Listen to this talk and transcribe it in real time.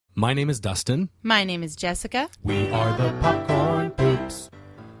My name is Dustin. My name is Jessica. We are the Popcorn Poops.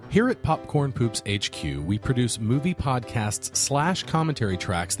 Here at Popcorn Poops HQ, we produce movie podcasts / commentary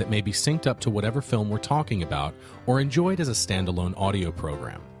tracks that may be synced up to whatever film we're talking about or enjoyed as a standalone audio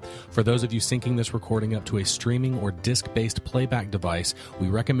program. For those of you syncing this recording up to a streaming or disc-based playback device, we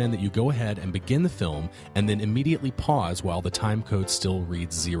recommend that you go ahead and begin the film and then immediately pause while the time code still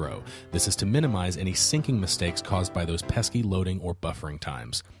reads 0. This is to minimize any syncing mistakes caused by those pesky loading or buffering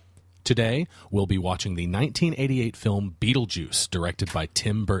times. Today, we'll be watching the 1988 film Beetlejuice, directed by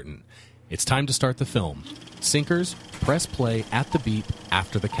Tim Burton. It's time to start the film. Syncers, press play at the beep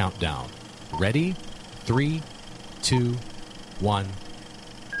after the countdown. Ready? 3, 2, 1.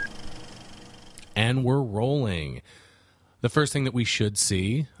 And we're rolling. The first thing that we should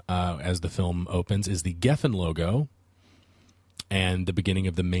see as the film opens is the Geffen logo and the beginning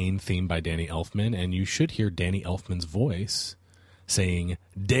of the main theme by Danny Elfman. And you should hear Danny Elfman's voice saying,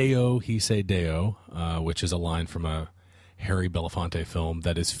 Deo, he say Deo, which is a line from a Harry Belafonte film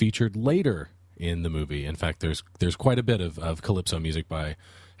that is featured later in the movie. In fact, there's quite a bit of calypso music by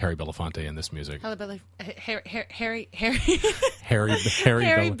Harry Belafonte in this music. Harry Belafonte.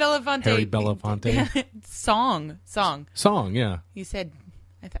 Song, yeah. You said,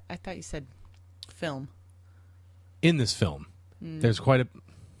 I thought you said film. In this film, there's quite a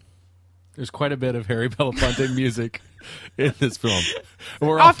bit of Harry Belafonte music in this film.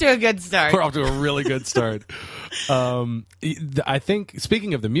 We're off to a good start. We're off to a really good start. I think,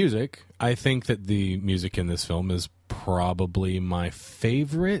 speaking of the music, I think that the music in this film is probably my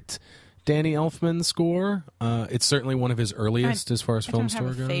favorite Danny Elfman score. It's certainly one of his earliest as far as film score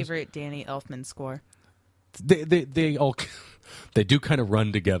goes. I don't have a favorite Danny Elfman score. They all... They do kind of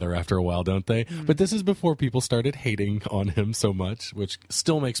run together after a while, don't they? But this is before people started hating on him so much, which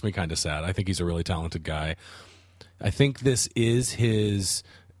still makes me kind of sad. I think he's a really talented guy. I think this is his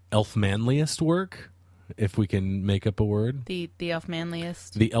Elfmanliest work, if we can make up a word. The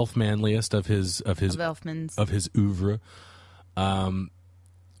Elfmanliest. The Elfmanliest of his Elfman's. Of his oeuvre.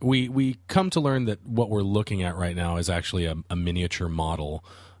 We come to learn that what we're looking at right now is actually a miniature model.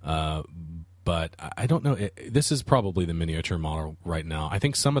 But I don't know. This is probably the miniature model right now. I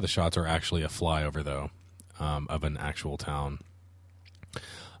think some of the shots are actually a flyover, though, of an actual town.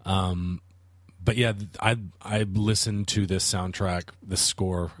 But yeah, I listened to this soundtrack, this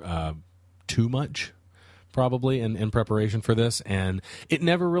score, too much, probably, in preparation for this, and it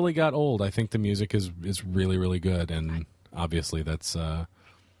never really got old. I think the music is really, really good, and obviously that's a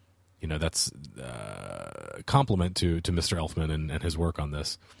compliment to Mr. Elfman and his work on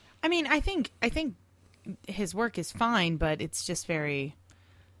this. I mean, I think his work is fine, but it's just very.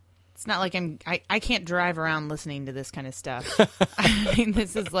 It's not like I can't drive around listening to this kind of stuff. I mean,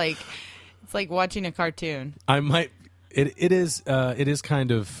 this is like it's like watching a cartoon. It is kind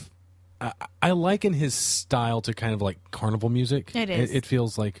of. I liken his style to kind of like carnival music. It is. It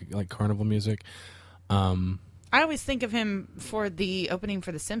feels like carnival music. I always think of him for the opening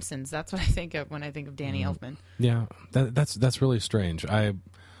for The Simpsons. That's what I think of when I think of Danny Elfman. Yeah, that's really strange.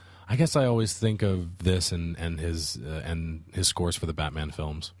 I guess I always think of this and his scores for the Batman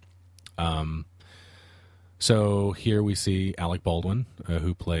films. So here we see Alec Baldwin,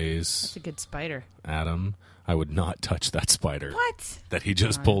 who plays... That's a good spider. Adam. I would not touch that spider. What? That he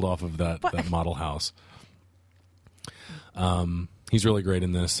just pulled off of that model house. He's really great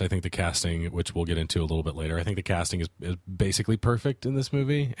in this. I think the casting, which we'll get into a little bit later, I think the casting is basically perfect in this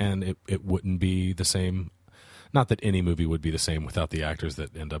movie, and it wouldn't be the same... Not that any movie would be the same without the actors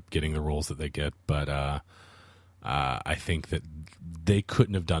that end up getting the roles that they get, but I think that they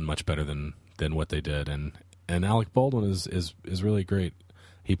couldn't have done much better than what they did. And Alec Baldwin is really great.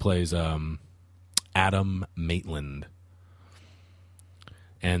 He plays Adam Maitland.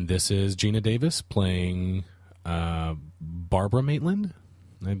 And this is Gina Davis playing Barbara Maitland,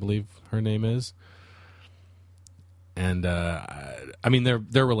 I believe her name is. And I mean,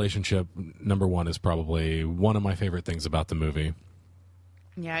 their relationship, number one, is probably one of my favorite things about the movie.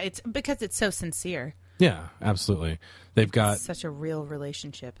 Yeah, it's because it's so sincere. Yeah, absolutely. They've got such a real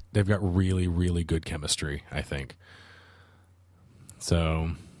relationship. They've got really, really good chemistry, I think.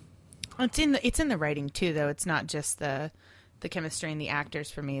 So it's in the writing too, though. It's not just the chemistry and the actors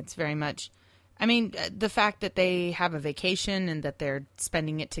for me. It's very much. I mean, the fact that they have a vacation and that they're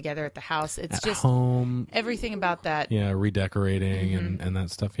spending it together at the house, it's at just home. Everything about that. Yeah, redecorating and that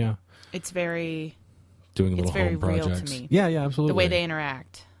stuff, yeah. It's very... Doing little home projects. Real to me. Yeah, absolutely. The way they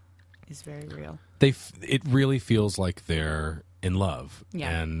interact is very real. It really feels like they're in love.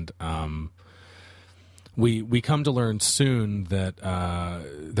 Yeah. And We come to learn soon that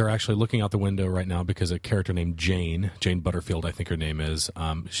they're actually looking out the window right now because a character named Jane Butterfield, I think her name is.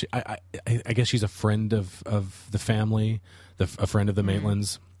 I guess she's a friend of the family, a friend of the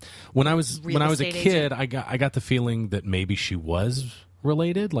Maitlands. When I was a kid, I got the feeling that maybe she was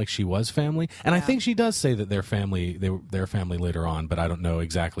related, like she was family, and I think she does say that they're family later on, but I don't know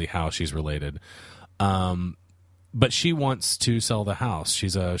exactly how she's related. But she wants to sell the house.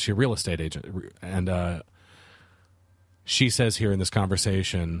 She's a real estate agent, and she says here in this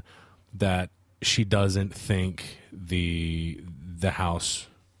conversation that she doesn't think the house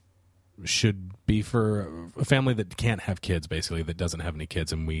should be for a family that can't have kids, basically, that doesn't have any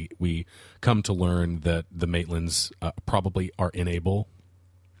kids. And we come to learn that the Maitlands probably are unable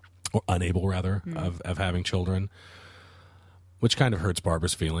rather, of having children, which kind of hurts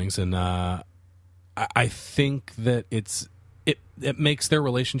Barbara's feelings. And I think that it makes their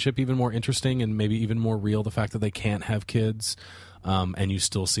relationship even more interesting and maybe even more real, the fact that they can't have kids, and you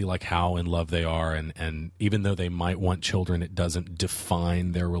still see like how in love they are, and even though they might want children, it doesn't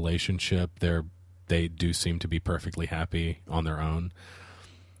define their relationship. They do seem to be perfectly happy on their own.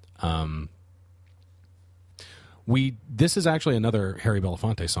 This is actually another Harry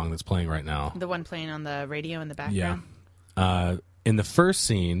Belafonte song that's playing right now. The one playing on the radio in the background? Yeah. In the first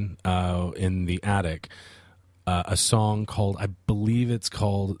scene, in the attic, a song called, I believe it's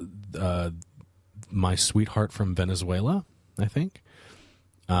called My Sweetheart from Venezuela, I think.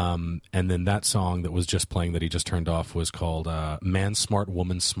 And then that song that was just playing that he just turned off was called Man Smart,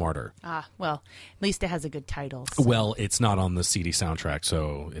 Woman Smarter. Ah, well, at least it has a good title. So. Well, it's not on the CD soundtrack,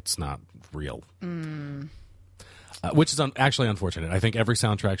 so it's not real. Which is actually unfortunate. I think every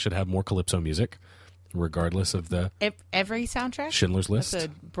soundtrack should have more calypso music, regardless of the... Every soundtrack? Schindler's List. That's a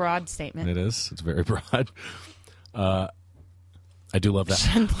broad statement. It is. It's very broad. I do love that.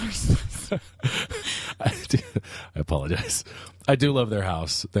 Schindler's List. I apologize. I do love their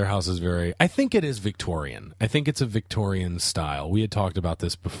house. Their house is very... I think it is Victorian. I think it's a Victorian style. We had talked about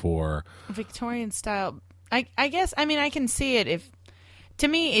this before. Victorian style. I guess, I mean, I can see it if... To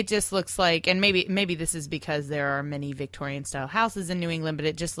me, it just looks like, and maybe this is because there are many Victorian-style houses in New England, but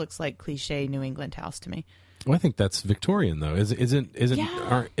it just looks like cliche New England house to me. Well, I think that's Victorian, though. Isn't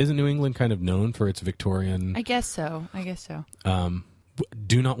New England kind of known for its Victorian? I guess so.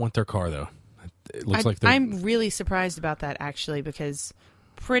 Do not want their car, though. It looks like I'm really surprised about that, actually, because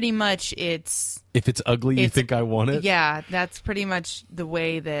pretty much it's... If it's ugly, you think I want it? Yeah, that's pretty much the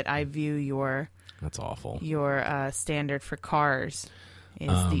way that I view your... That's awful. Your standard for cars. Is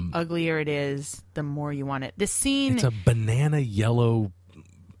the uglier it is, the more you want it. The scene... It's a banana yellow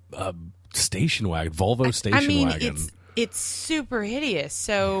station wagon, Volvo station wagon. It's super hideous.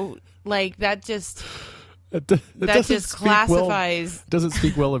 So, like, that just... That just classifies... doesn't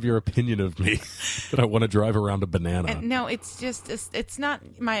speak well of your opinion of me, that I want to drive around a banana. No, it's just... It's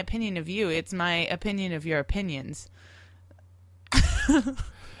not my opinion of you. It's my opinion of your opinions.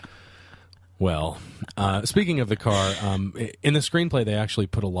 Well, speaking of the car, in the screenplay, they actually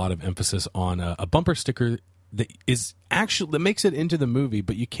put a lot of emphasis on a bumper sticker that makes it into the movie,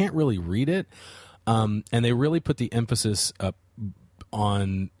 but you can't really read it. And they really put the emphasis up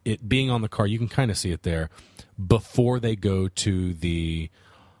on it being on the car. You can kind of see it there before they go to the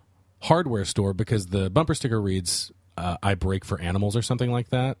hardware store, because the bumper sticker reads, "I brake for animals" or something like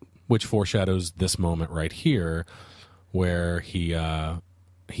that, which foreshadows this moment right here, where he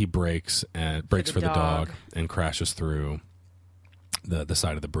brakes for the dog and crashes through the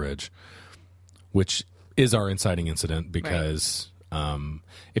side of the bridge, which is our inciting incident, because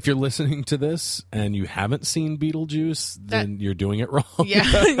if you're listening to this and you haven't seen Beetlejuice, then you're doing it wrong. Yeah,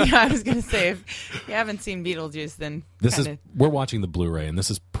 I was going to say, if you haven't seen Beetlejuice, then we're watching the Blu-ray, and this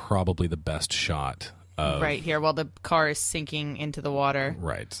is probably the best shot of... Right here, while the car is sinking into the water.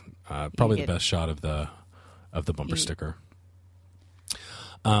 Right. Probably the best shot of the bumper sticker.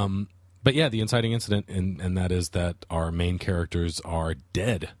 But yeah, the inciting incident, and that is that our main characters are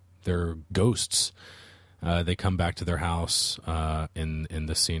dead. They're ghosts. They come back to their house in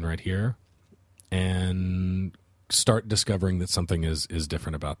this scene right here, and start discovering that something is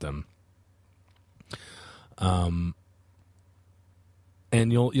different about them. And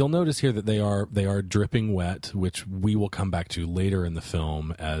you'll notice here that they are dripping wet, which we will come back to later in the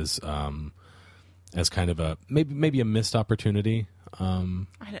film as kind of a maybe a missed opportunity. I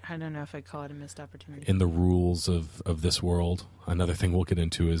don't know if I'd call it a missed opportunity. In the rules of this world. Another thing we'll get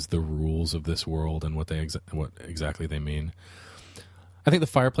into is the rules of this world and what exactly they mean. I think the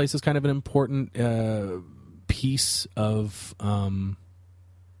fireplace is kind of an important piece of the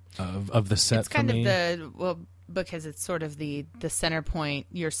set. It's kind for me. of because it's sort of the center point,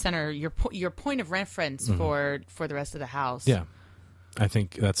 your point of reference for the rest of the house. Yeah, I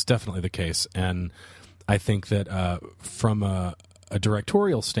think that's definitely the case, and I think that from a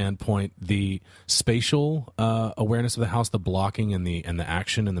directorial standpoint, the spatial awareness of the house, the blocking and the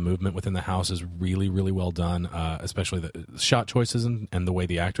action and the movement within the house is really, really well done. Especially the shot choices and the way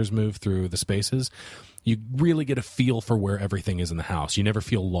the actors move through the spaces. You really get a feel for where everything is in the house. You never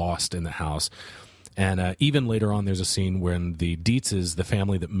feel lost in the house. And even later on, there's a scene when the Dietzes, the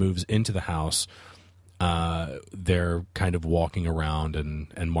family that moves into the house, they're kind of walking around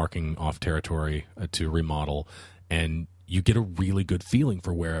and marking off territory to remodel, and you get a really good feeling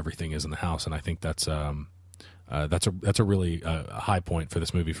for where everything is in the house. And I think that's a really high point for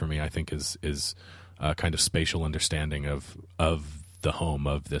this movie for me. I think is kind of spatial understanding of the home,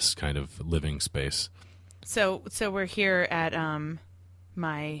 of this kind of living space. So we're here at one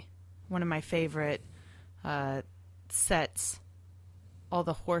of my favorite sets. All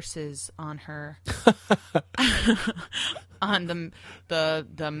the horses on her, on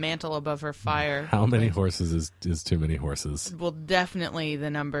the mantle above her fire. How many horses is too many horses? Well, definitely the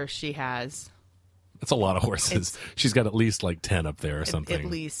number she has. That's a lot of horses. She's got at least like 10 up there or something.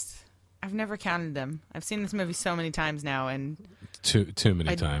 At least. I've never counted them. I've seen this movie so many times now, and too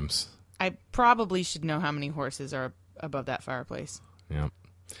many times. I probably should know how many horses are above that fireplace. Yeah.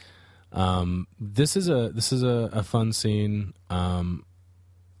 This is a fun scene.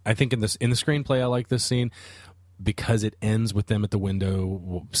 I think in the screenplay, I like this scene because it ends with them at the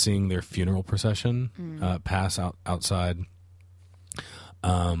window seeing their funeral procession pass outside.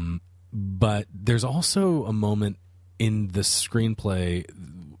 But there's also a moment in the screenplay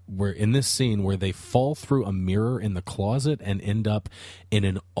in this scene where they fall through a mirror in the closet and end up in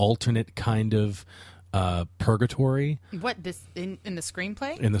an alternate kind of purgatory. What, this in the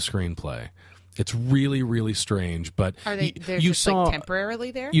screenplay? In the screenplay. It's really, really strange, but are they? They're just like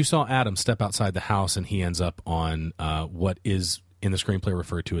temporarily there. You saw Adam step outside the house, and he ends up on what is in the screenplay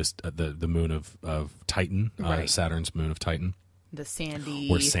referred to as the moon of Titan, right. Saturn's moon of Titan, the sandy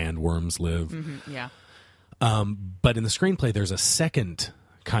where sandworms live. Mm-hmm, yeah. But in the screenplay, there's a second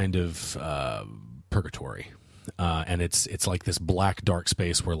kind of purgatory. And it's like this black dark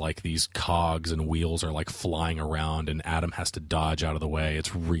space where like these cogs and wheels are like flying around, and Adam has to dodge out of the way.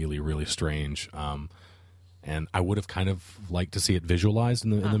 It's really, really strange. And I would have kind of liked to see it visualized in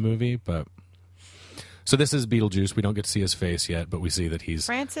the movie, but so this is Beetlejuice. We don't get to see his face yet, but we see that he's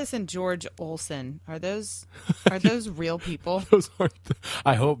Francis and George Olsen. Are those real people? Those aren't.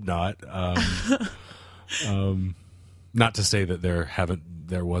 I hope not. Not to say that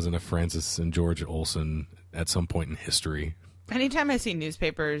there wasn't a Francis and George Olsen at some point in history. Anytime I see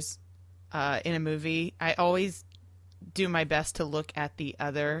newspapers in a movie, I always do my best to look at the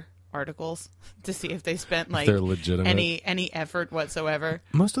other articles to see if they spent like they're legitimate. any effort whatsoever.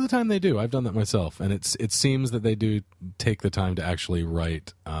 Most of the time they do. I've done that myself, and it seems that they do take the time to actually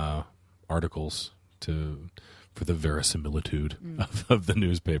write articles for the verisimilitude of the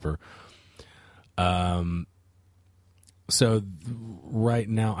newspaper. So right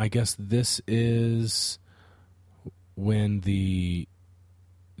now, I guess this is when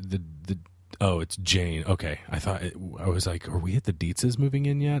it's Jane. Okay, I was like, are we at the Dietzes moving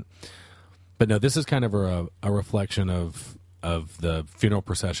in yet? But no, this is kind of a reflection of the funeral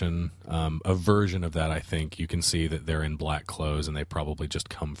procession, a version of that. I think you can see that they're in black clothes and they probably just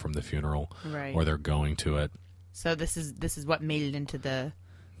come from the funeral, right? Or they're going to it. So this is what made it into the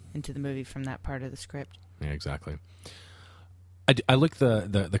movie from that part of the script. Yeah, exactly. I like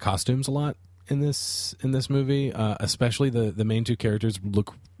the costumes a lot in this movie, especially the main two characters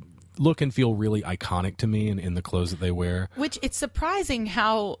look and feel really iconic to me in the clothes that they wear. Which it's surprising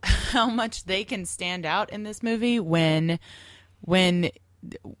how much they can stand out in this movie when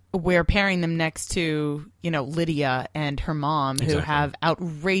we're pairing them next to, Lydia and her mom, who have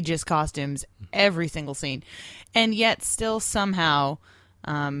outrageous costumes every single scene, and yet still somehow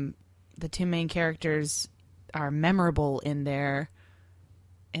the two main characters are memorable in their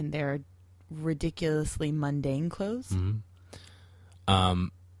ridiculously mundane clothes. Mm-hmm.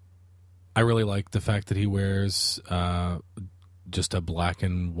 I really like the fact that he wears just a black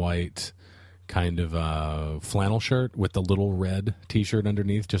and white kind of flannel shirt with the little red T-shirt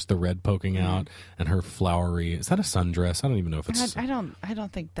underneath, just the red poking out, and her flowery. Is that a sundress? I don't even know if it's. I don't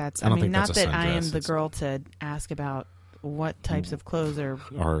think that's. Not that I am the girl to ask about what types of clothes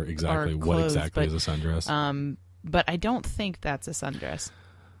are exactly clothes, what exactly is a sundress. But I don't think that's a sundress.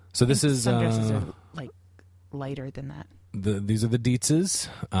 So this is sundresses are like lighter than that. These are the Dietzes.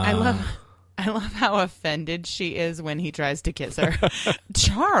 I love how offended she is when he tries to kiss her.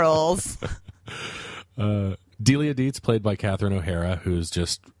 Charles. Delia Dietz, played by Catherine O'Hara, who's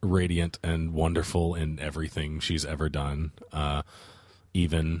just radiant and wonderful in everything she's ever done.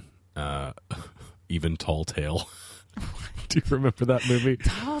 Even Tall Tale. Do you remember that movie?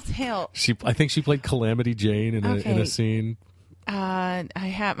 Tall Tale. I think she played Calamity Jane in a scene.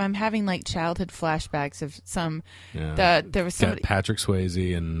 I'm having like childhood flashbacks of some. There was somebody. Patrick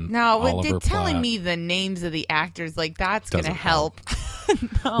Swayze and No, Oliver telling Platt. me the names of the actors like that's going to help.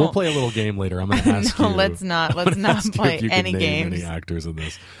 No. We'll play a little game later. I'm going to ask you. No, let's not play if you any can name games. Any actors in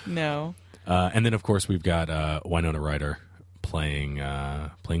this? No. And then of course we've got Winona Ryder playing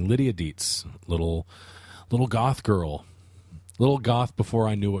Lydia Dietz, little goth girl, little goth before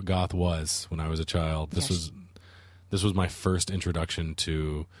I knew what goth was when I was a child. This was my first introduction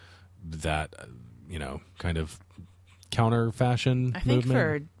to that, kind of counter fashion. I think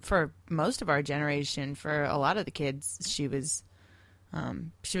movement. for most of our generation, for a lot of the kids, she was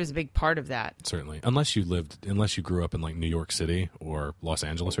a big part of that. Certainly, unless you grew up in like New York City or Los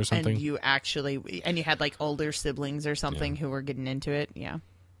Angeles or something, and you had like older siblings or something who were getting into it. Yeah,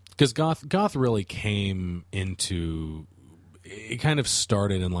 because goth really came into. It kind of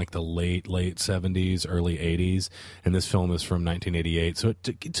started in like the late 70s, early 80s, and this film is from 1988. So it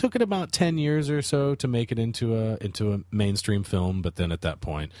took it about 10 years or so to make it into a mainstream film. But then at that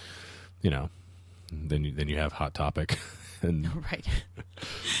point, then you have Hot Topic, and right,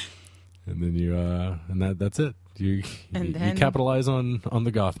 and then that's it. You capitalize on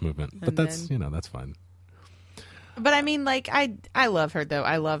the goth movement, but that's fine. But I mean, like I love her though.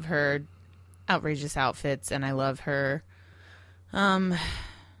 I love her outrageous outfits, and I love her.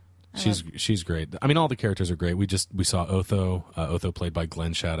 She's great. I mean, all the characters are great. We saw Otho played by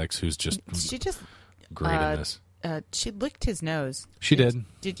Glenn Shaddix, who's just great in this. She licked his nose. She did.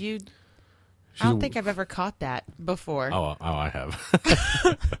 Did you? I don't think I've ever caught that before. Oh, I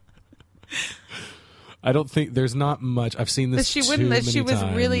have. I don't think there's not much. I've seen this. She was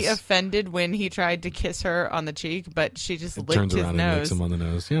really offended when he tried to kiss her on the cheek, but she just licked turns his around nose. And licks him on the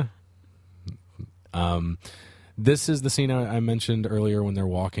nose. Yeah. This is the scene I mentioned earlier when they're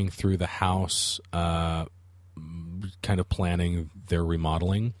walking through the house, kind of planning their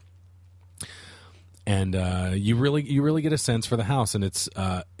remodeling, and you really get a sense for the house, and it's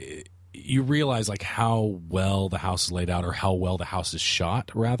you realize like how well the house is laid out, or how well the house is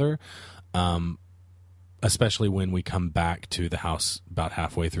shot, rather, especially when we come back to the house about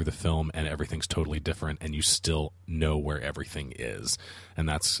halfway through the film and everything's totally different, and you still know where everything is, and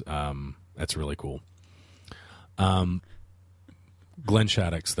that's really cool. Glenn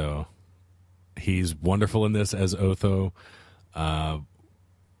Shaddix, though, he's wonderful in this as Otho.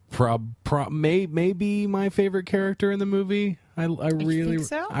 Maybe my favorite character in the movie. I really think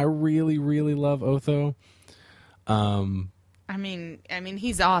so? I really love Otho. I mean,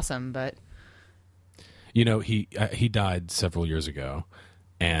 he's awesome, but he died several years ago,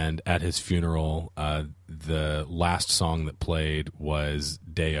 and at his funeral, the last song that played was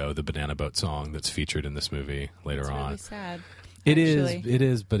Deo, the Banana Boat song that's featured in this movie later on. Really sad. It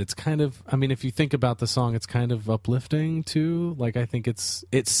is, but it's kind of. I mean, if you think about the song, it's kind of uplifting too. Like, I think it's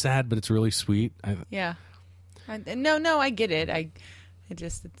sad, but it's really sweet. Yeah. No, I get it.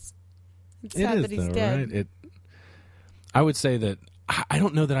 It's sad that he's dead. Right? I would say that I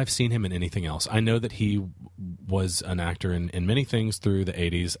don't know that I've seen him in anything else. I know that he was an actor in many things through the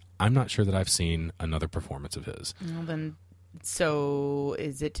 80s. I'm not sure that I've seen another performance of his. Well, then, so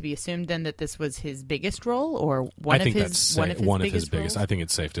is it to be assumed then that this was his biggest role, or one of his biggest roles? I think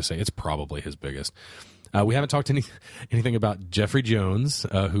it's safe to say it's probably his biggest. We haven't talked anything about Jeffrey Jones,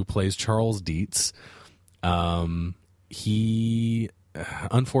 who plays Charles Dietz. He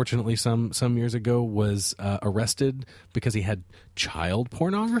unfortunately some years ago was arrested because he had child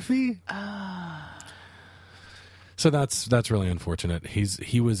pornography. So that's really unfortunate.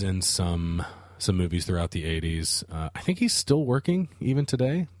 He was in some movies throughout the 80s. I think he's still working even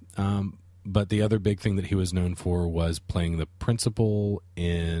today. But the other big thing that he was known for was playing the principal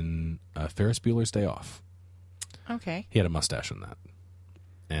in Ferris Bueller's Day Off. Okay. He had a mustache in that.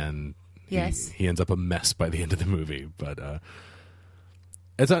 And yes, he ends up a mess by the end of the movie. But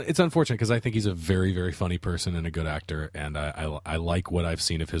it's unfortunate because I think he's a very, very funny person and a good actor, and I like what I've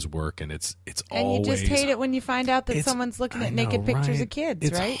seen of his work, and it's always... And you just hate it when you find out that someone's looking at naked pictures of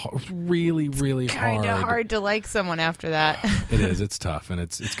kids, right? It's really, really hard. Kind of hard to like someone after that. It is. It's tough, and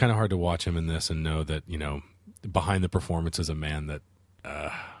it's kind of hard to watch him in this and know that, behind the performance is a man that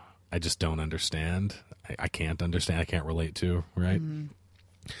I just don't understand. I can't understand. I can't relate to, right? Mm-hmm.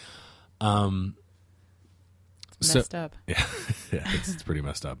 Messed up. Yeah, it's pretty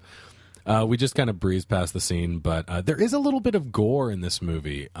messed up. We just kind of breezed past the scene, but there is a little bit of gore in this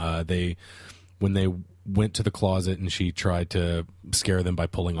movie. when they went to the closet and she tried to scare them by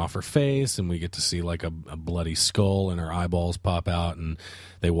pulling off her face, and we get to see like a bloody skull and her eyeballs pop out, and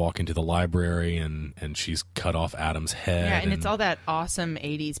they walk into the library and she's cut off Adam's head. Yeah, and it's all that awesome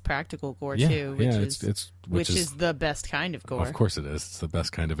 80s practical gore Yeah, too, which yeah, which is the best kind of gore. Of course it is. It's the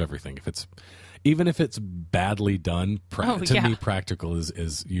best kind of everything. Even if it's badly done, to me practical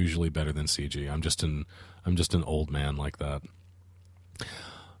is usually better than CG. I'm just an old man like that.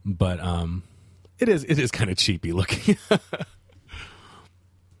 But it is kind of cheapy looking.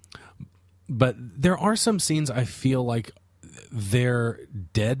 But there are some scenes I feel like they're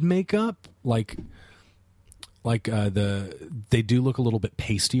dead makeup, like they do look a little bit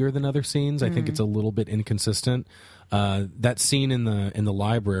pastier than other scenes. I think it's a little bit inconsistent. That scene in the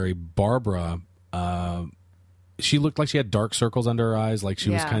library, Barbara, she looked like she had dark circles under her eyes, like she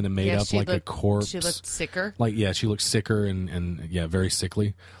was kind of made up like a corpse. She looked sicker. She looked sicker and very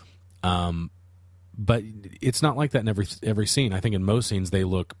sickly. But it's not like that in every scene. I think in most scenes they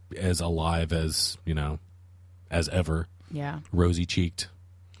look as alive as, as ever. Yeah. Rosy cheeked.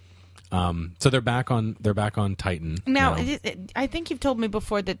 So they're back on Titan. Now, I think you've told me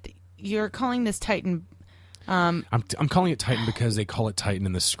before that you're calling this Titan. I'm calling it Titan because they call it Titan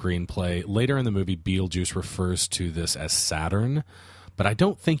in the screenplay. Later in the movie, Beetlejuice refers to this as Saturn, but I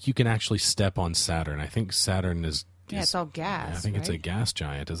don't think you can actually step on Saturn. I think Saturn is it's all gas. I think it's a gas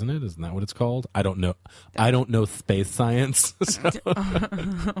giant, isn't it? Isn't that what it's called? I don't know. I don't know space science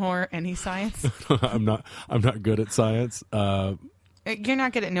or any science. I'm not good at science. You're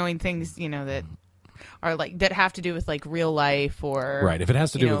not good at knowing things, that are like that have to do with like real life or right. If it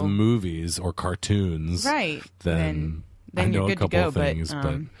has to do with movies or cartoons, right? Then I you're know good a couple to go, of things,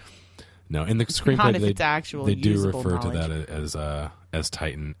 but no. In the not screenplay, if it's actual they do refer knowledge. to that as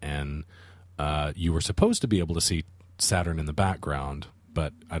Titan, and you were supposed to be able to see Saturn in the background,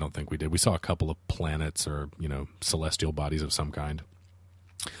 but I don't think we did. We saw a couple of planets or celestial bodies of some kind,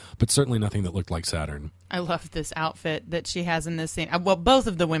 but certainly nothing that looked like Saturn. I love this outfit that she has in this scene. Well, both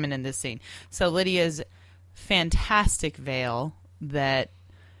of the women in this scene. So Lydia's fantastic veil that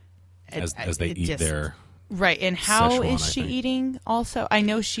as they eat their right. And how Szechuan, is she eating? Also, I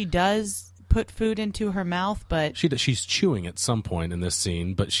know she does put food into her mouth, but she's chewing at some point in this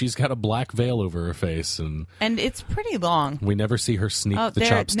scene, but she's got a black veil over her face, and it's pretty long. We never see her sneak the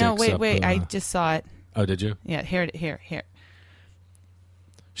chopsticks. No, wait, I just saw it. Oh, did you? Yeah, here.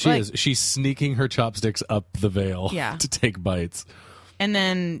 She's sneaking her chopsticks up the veil to take bites. And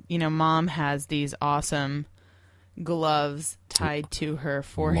then, Mom has these awesome gloves tied to her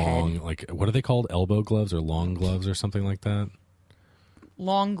forehead. Long, what are they called? Elbow gloves or long gloves or something like that?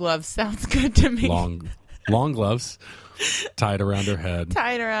 Long gloves sounds good to me. Long gloves tied around her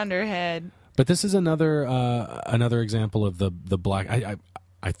head. But this is another example of the black.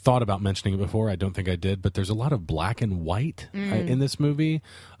 I thought about mentioning it before. I don't think I did, but there's a lot of black and white in this movie,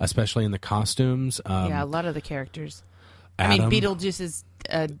 especially in the costumes. A lot of the characters. Adam, Beetlejuice's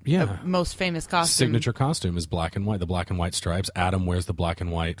most famous costume. Signature costume is black and white, the black and white stripes. Adam wears the black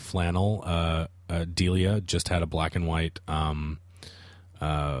and white flannel. Delia just had a black and white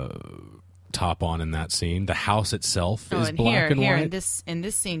top on in that scene. The house itself is black and white. In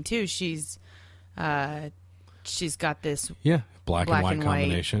this scene too, she's got this black and white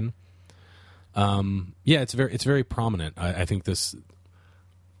combination. It's very prominent. I think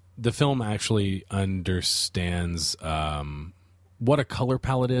the film actually understands what a color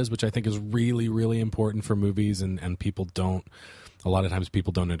palette is, which I think is really, really important for movies, and people don't. A lot of times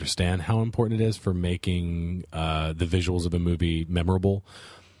people don't understand how important it is for making the visuals of a movie memorable.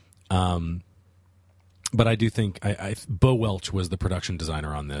 But I do think Bo Welch was the production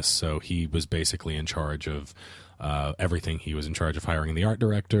designer on this, so he was basically in charge of everything. He was in charge of hiring the art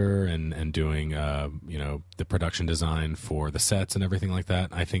director and doing the production design for the sets and everything like that.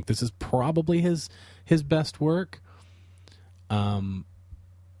 I think this is probably his best work. I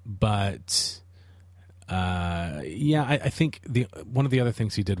think one of the other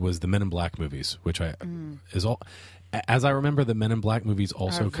things he did was the Men in Black movies, which is all. As I remember, the Men in Black movies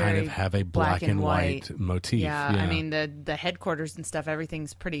also kind of have a black and white motif. Yeah, I mean the headquarters and stuff.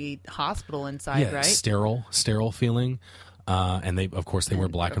 Everything's pretty hospital inside, right? Sterile feeling. And they wear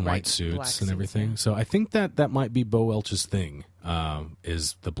black and white suits and everything. So I think that might be Bo Welch's thing,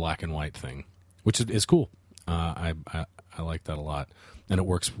 is the black and white thing, which is cool. I like that a lot, and it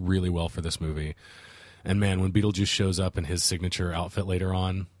works really well for this movie. And man, when Beetlejuice shows up in his signature outfit later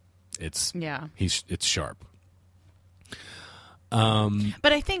on, it's sharp.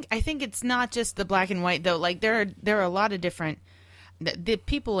 But I think it's not just the black and white though. Like there are a lot of different. The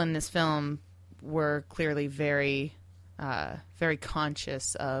people in this film were clearly very, very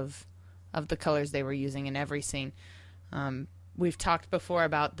conscious of of the colors they were using in every scene. We've talked before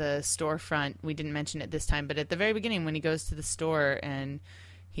about the storefront. We didn't mention it this time, but at the very beginning when he goes to the store and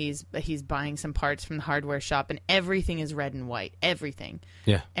he's buying some parts from the hardware shop and everything is red and white. Everything.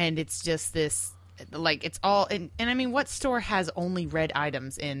 Yeah. And it's just this, like, it's all, and I mean, what store has only red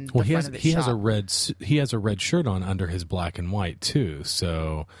items in the front of the shop? He has a red shirt on under his black and white too,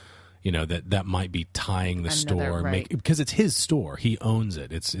 so that might be tying the store, right. Because it's his store. He owns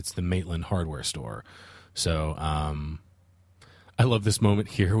it. It's the Maitland hardware store. So I love this moment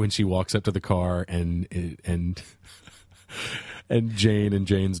here when she walks up to the car and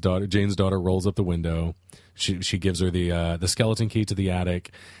Jane's daughter rolls up the window. She gives her the skeleton key to the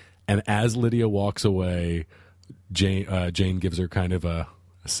attic, and as Lydia walks away, Jane gives her kind of a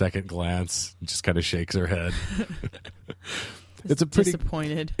second glance, and just kind of shakes her head. It's a pretty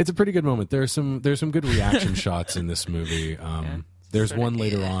disappointed. It's a pretty good moment. There's some good reaction shots in this movie. There's one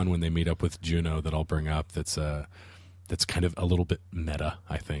later on when they meet up with Juno that I'll bring up. That's kind of a little bit meta,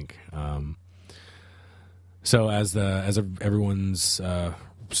 I think. So as everyone's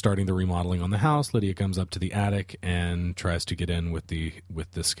starting the remodeling on the house, Lydia comes up to the attic and tries to get in with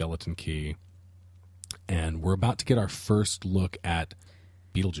the skeleton key, and we're about to get our first look at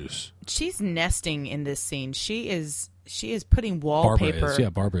Beetlejuice. She's nesting in this scene. She is putting wallpaper.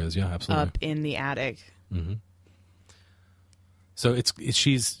 Barbara is. Yeah, absolutely. Up in the attic. Mm-hmm. So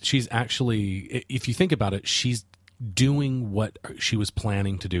she's actually, if you think about it, she's doing what she was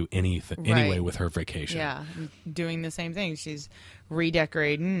planning to do anyway with her vacation. Yeah, doing the same thing. She's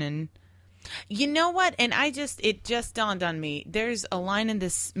redecorating, and you know what? And it just dawned on me. There's a line in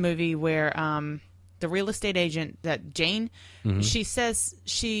this movie where the real estate agent, that Jane, mm-hmm.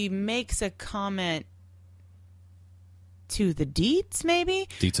 she makes a comment to the Dietz, maybe?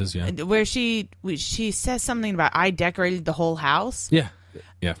 Dietz's, yeah. Where she says something about, I decorated the whole house. Yeah.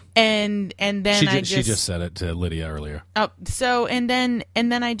 Yeah. And then she just said it to Lydia earlier. Oh, so and then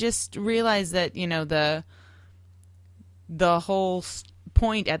I just realized that, the whole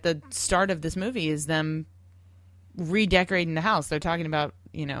point at the start of this movie is them redecorating the house. They're talking about,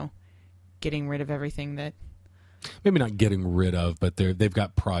 getting rid of everything that, maybe not getting rid of, but they've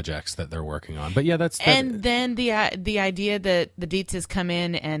got projects that they're working on. But yeah, and then the idea that the Dietzes come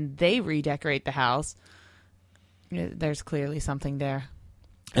in and they redecorate the house. There's clearly something there.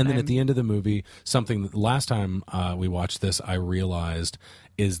 And then at the end of the movie, something that last time we watched this, I realized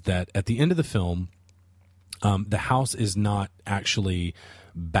is that at the end of the film, the house is not actually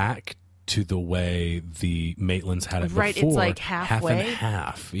back to the way the Maitlands had it before. Right, it's like halfway. Half and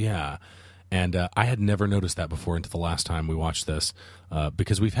half, yeah. And I had never noticed that before until the last time we watched this,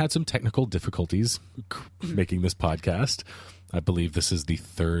 because we've had some technical difficulties making this podcast. I believe this is the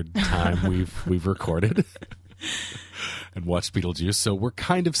third time we've recorded and watched Beetlejuice, so we're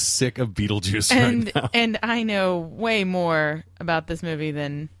kind of sick of Beetlejuice right now. And I know way more about this movie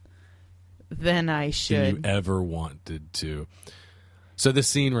than I should. Than you ever wanted to. So this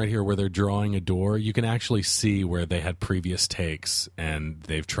scene right here where they're drawing a door, you can actually see where they had previous takes and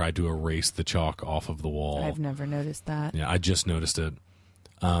they've tried to erase the chalk off of the wall. I've never noticed that. Yeah, I just noticed it.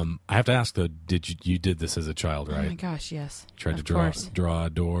 I have to ask though, you did this as a child, right? Oh my gosh, yes. Tried to draw a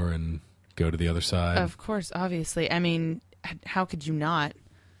door and go to the other side. Of course, obviously. I mean, how could you not?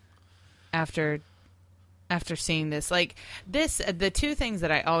 After seeing this, like this, the two things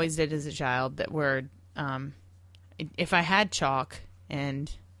that I always did as a child that were, if I had chalk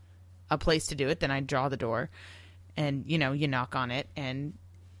and a place to do it, then I'd draw the door, and you knock on it, and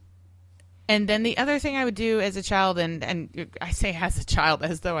then the other thing I would do as a child, and I say as a child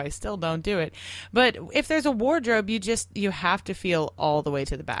as though I still don't do it, but if there's a wardrobe, you have to feel all the way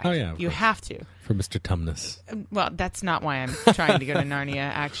to the back. Oh yeah, you have to. For Mr. Tumnus. Well, that's not why I'm trying to go to Narnia.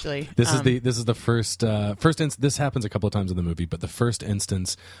 Actually, this is the first instance. This happens a couple of times in the movie, but the first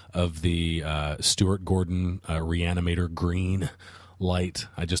instance of the Stuart Gordon Reanimator green light.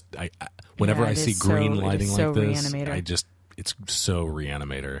 Whenever I see green lighting like this, Reanimator. It's so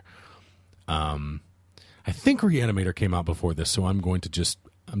Reanimator. I think Reanimator came out before this, so I'm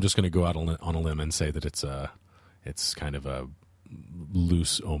just going to go out on a limb and say that it's kind of a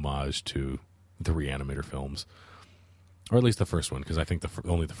loose homage to the Reanimator films, or at least the first one, because I think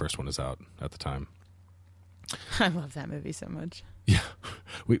only the first one is out at the time. I love that movie so much. Yeah,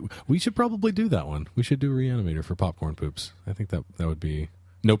 we should probably do that one. We should do Reanimator for Popcorn Poops. I think that would be,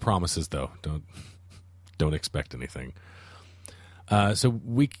 no promises though. Don't expect anything. So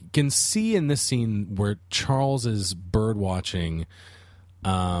we can see in this scene where Charles is bird watching.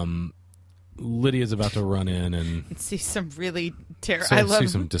 Lydia's about to run in and see some really terrible. I love see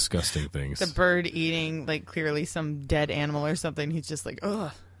some disgusting things. The bird eating like clearly some dead animal or something. He's just like,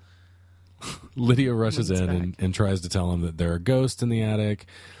 ugh. Lydia rushes Comes in and tries to tell him that there are ghosts in the attic.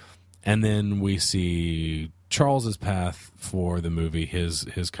 And then we see Charles's path for the movie, his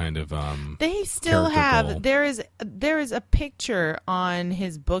kind of they still character have goal. there is a picture on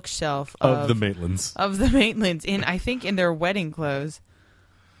his bookshelf of the Maitlands. Of the Maitlands I think in their wedding clothes.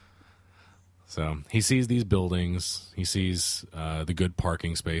 So he sees these buildings, he sees the good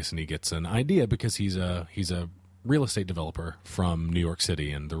parking space, and he gets an idea because he's a real estate developer from New York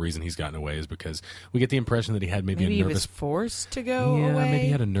City, and the reason he's gotten away is because we get the impression that he had maybe a nervous... he was forced to go away. Maybe he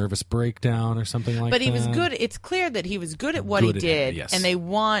had a nervous breakdown or something like that. But he was good. It's clear that he was good at what he did, yes. and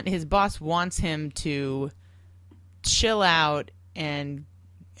his boss wants him to chill out and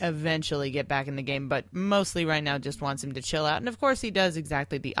eventually get back in the game, but mostly right now just wants him to chill out. And of course he does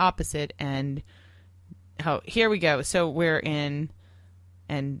exactly the opposite. And here we go. So we're in,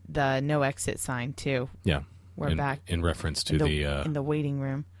 and the no exit sign too. Yeah. We're back in reference to in the waiting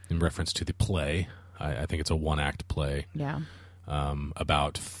room. In reference to the play, I think it's a one-act play. Yeah.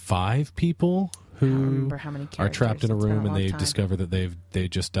 About 5 people who how many are trapped in a room and they time. discover that they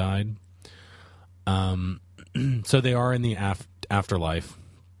just died. So they are in the afterlife.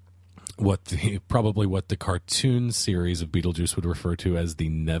 Probably what the cartoon series of Beetlejuice would refer to as the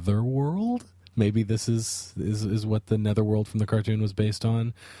Netherworld. Maybe this is what the Netherworld from the cartoon was based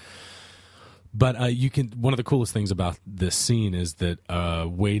on. But one of the coolest things about this scene is that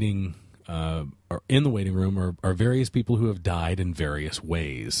waiting or in the waiting room are various people who have died in various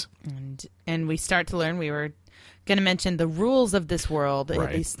ways. And we start to learn, we were going to mention the rules of this world, right.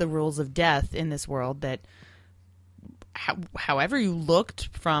 At least the rules of death in this world, that however you looked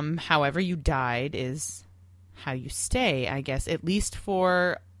from however you died is how you stay, I guess, at least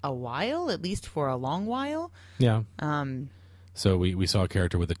for a while, at least for a long while. Yeah. So we saw a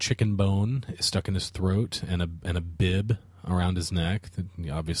character with a chicken bone stuck in his throat and a bib around his neck. He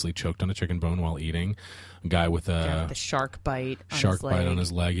obviously choked on a chicken bone while eating. A guy with a shark bite on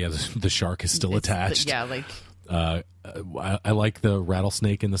his leg. Yeah, the shark is still attached. I like the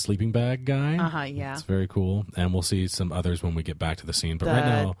rattlesnake in the sleeping bag guy. Yeah. It's very cool. And we'll see some others when we get back to the scene. But right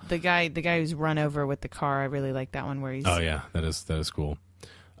now, the guy who's run over with the car, I really like that one where he's... Oh yeah, that is cool.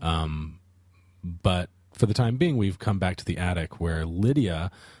 But for the time being, we've come back to the attic where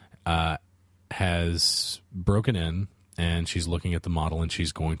Lydia has broken in, and she's looking at the model, and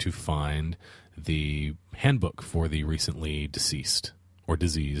she's going to find the handbook for the recently deceased, or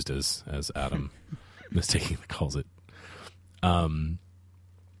diseased, as Adam mistakenly calls it. But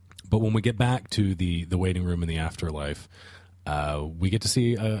when we get back to the waiting room in the afterlife, we get to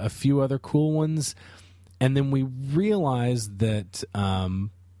see a few other cool ones, and then we realize that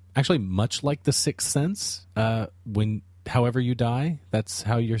actually, much like the Sixth Sense, however you die, that's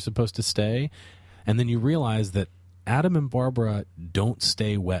how you're supposed to stay. And then you realize that Adam and Barbara don't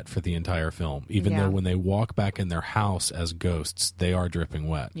stay wet for the entire film, even though when they walk back in their house as ghosts, they are dripping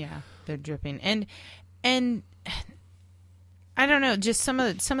wet. Yeah, they're dripping. And I don't know, just some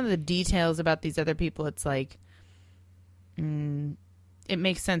of the details about these other people, it's like, it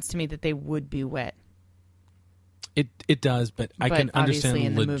makes sense to me that they would be wet. It does, but I can understand. Obviously,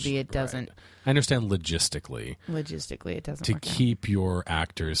 in the movie, it doesn't. Right. I understand logistically. Logistically, it doesn't. To work keep your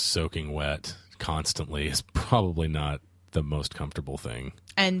actors soaking wet constantly is probably not the most comfortable thing.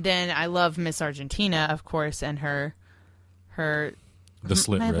 And then I love Miss Argentina, of course, and her the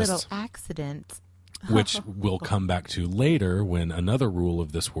slit wrist, little accident, which we'll come back to later when another rule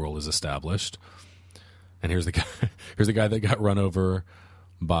of this world is established. And here's the guy that got run over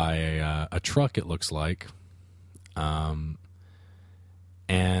by a truck. It looks like.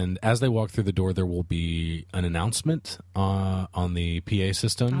 And as they walk through the door, there will be an announcement on the PA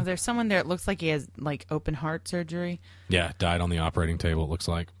system. Oh, there's someone there. It looks like he has like open heart surgery. Yeah, died on the operating table. It looks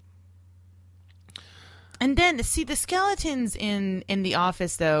like. And then see the skeletons in the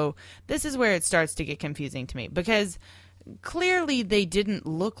office, though. This is where it starts to get confusing to me because clearly they didn't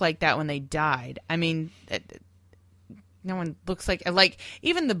look like that when they died. I mean, no one looks like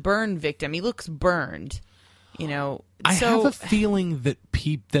even the burn victim. He looks burned. You know, I have a feeling that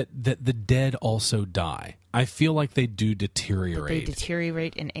that the dead also die. I feel like they do deteriorate. They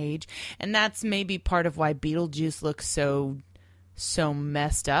deteriorate in age, and that's maybe part of why Beetlejuice looks so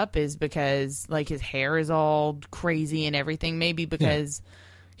messed up, is because like his hair is all crazy and everything. Maybe because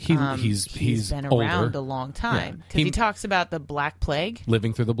he's been around a long time. Because he talks about the Black Plague,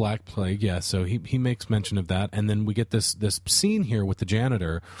 living through the Black Plague. Yeah, so he makes mention of that, and then we get this scene here with the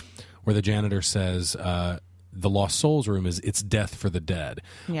janitor, where the janitor says. The Lost Souls room it's death for the dead.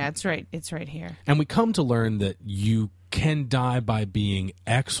 Yeah, it's right. It's right here. And we come to learn that you can die by being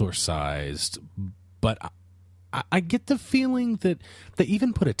exorcised, but I get the feeling that they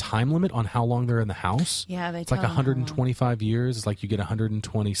even put a time limit on how long they're in the house. Yeah, it's like 125 years. It's like you get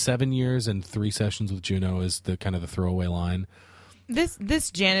 127 years, and 3 sessions with Juno is the kind of the throwaway line.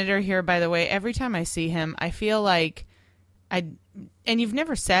 This janitor here, by the way, every time I see him, I feel like and you've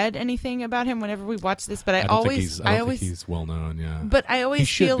never said anything about him whenever we watch this, but I don't think he's well known. Yeah, but I always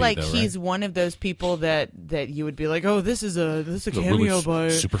feel like though, he's right? one of those people that you would be like, oh, this is a cameo really by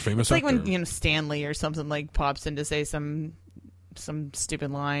super famous. It's like actor. when Stanley or something like pops in to say some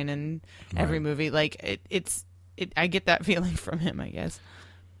stupid line in every movie. Like I get that feeling from him, I guess.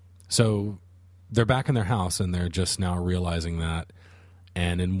 So they're back in their house, and they're just now realizing that.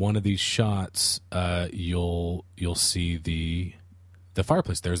 And in one of these shots, you'll see the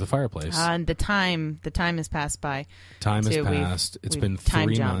fireplace. There's the fireplace. And the time has passed by. Time has passed. It's been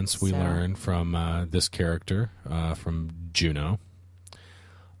 3 months. We learn from this character, from Juno,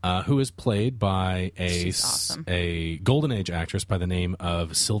 who is played by a Golden Age actress by the name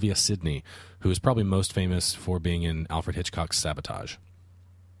of Sylvia Sidney, who is probably most famous for being in Alfred Hitchcock's Sabotage.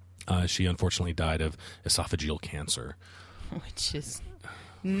 She unfortunately died of esophageal cancer, which is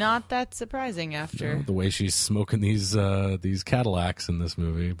not that surprising after the way she's smoking these Cadillacs in this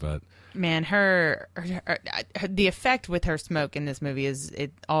movie. But man, her the effect with her smoke in this movie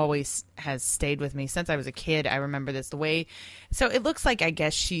it always has stayed with me since I was a kid. I remember this the way. So it looks like, I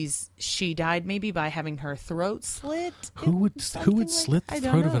guess she died maybe by having her throat slit. Who would slit the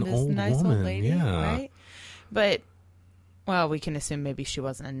throat of an old woman? Lady, yeah, right. But well, we can assume maybe she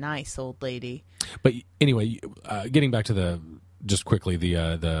wasn't a nice old lady. But anyway, getting back to just quickly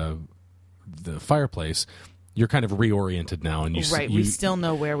the fireplace, you're kind of reoriented now, and we still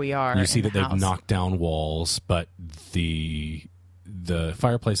know where we are. You see that they've house. knocked down walls, but the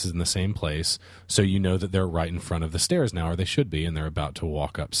fireplace is in the same place, so you know that they're right in front of the stairs now, or they should be, and they're about to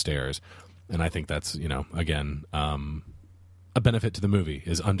walk upstairs. And I think that's, again, a benefit to the movie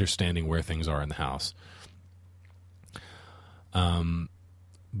is understanding where things are in the house.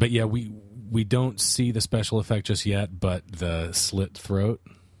 But yeah, we don't see the special effect just yet, but the slit throat.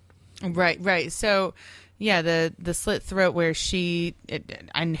 Right. So, yeah, the slit throat where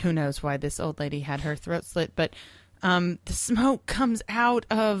and who knows why this old lady had her throat slit, but the smoke comes out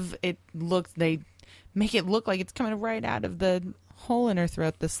of it. They make it look like it's coming right out of the hole in her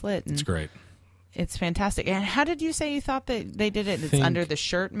throat, the slit. And it's great. It's fantastic. And how did you say you thought that they did it? It's under the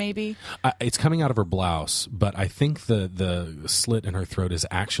shirt, maybe? It's coming out of her blouse, but I think the slit in her throat is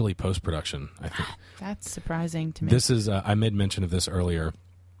actually post-production. I think that's surprising to me. This is I made mention of this earlier.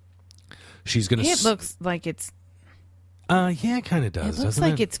 She's going to. It looks like it's. Yeah, it kind of does. It looks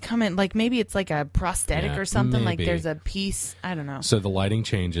like it's coming. Like maybe it's like a prosthetic or something. Maybe. Like there's a piece. I don't know. So the lighting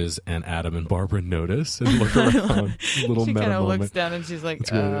changes, and Adam and Barbara notice and look around. Little she kind of looks down and she's like,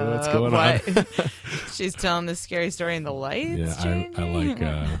 "What's going on?" She's telling this scary story, and the lights.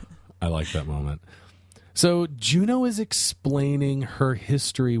 Yeah, I like that moment. So Juno is explaining her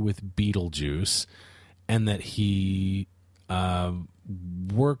history with Beetlejuice, and that he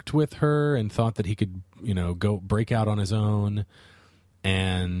worked with her and thought that he could, go break out on his own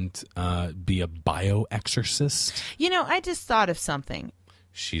and be a bioexorcist. I just thought of something.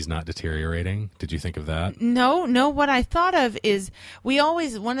 She's not deteriorating. Did you think of that? No. What I thought of is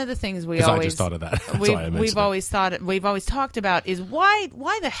one of the things I just thought of that. We've always talked about is why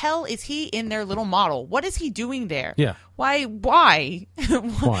the hell is he in their little model? What is he doing there? Yeah. Why? Why?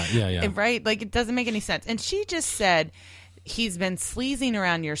 Yeah. Right? Like it doesn't make any sense. And she just said he's been sleazing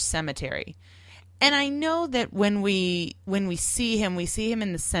around your cemetery. And I know that when we see him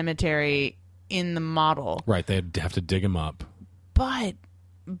in the cemetery in the model. Right, they have to dig him up.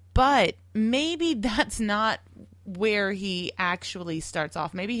 But maybe that's not where he actually starts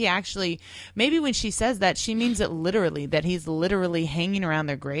off. Maybe when she says that, she means it literally, that he's literally hanging around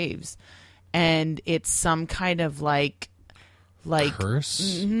their graves. And it's some kind of like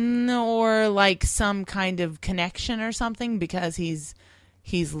curse? Or like some kind of connection or something, because he's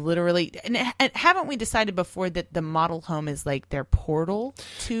literally, and haven't we decided before that the model home is like their portal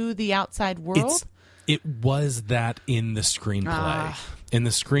to the outside world? It was that in the screenplay. In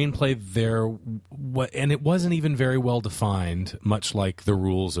the screenplay, and it wasn't even very well defined, much like the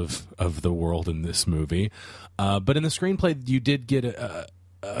rules of the world in this movie. But in the screenplay, you did get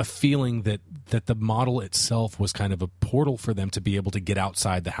a feeling that the model itself was kind of a portal for them to be able to get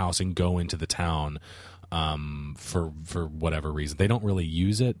outside the house and go into the town for whatever reason. They don't really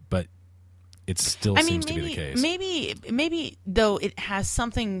use it, but it still seems to be the case. Maybe though it has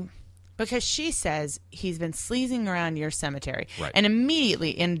something. Because she says he's been sleazing around your cemetery. Right. And immediately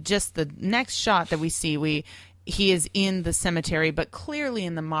in just the next shot that we see, he is in the cemetery, but clearly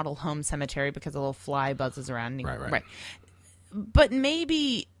in the model home cemetery because a little fly buzzes around. And Right. But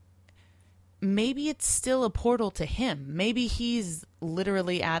maybe it's still a portal to him. Maybe he's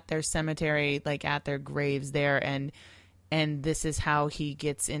literally at their cemetery, like at their graves there, and this is how he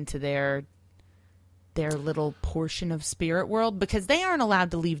gets into their little portion of spirit world, because they aren't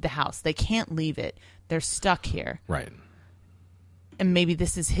allowed to leave the house. They can't leave it. They're stuck here. Right. And maybe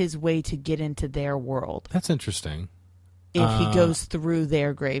this is his way to get into their world. That's interesting. If he goes through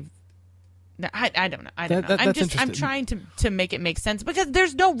their grave. I don't know. I'm trying to make it make sense, because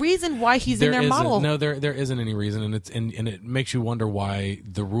there's no reason why he's in their model. No, there isn't any reason, and it makes you wonder why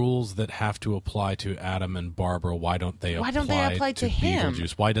the rules that have to apply to Adam and Barbara, why don't they apply to him?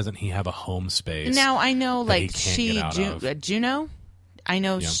 Beetlejuice? Why doesn't he have a home space? Now I know, like Juno. I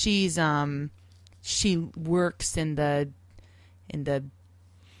know she's she works in the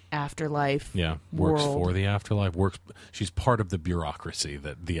afterlife. Yeah, works for the afterlife. She's part of the bureaucracy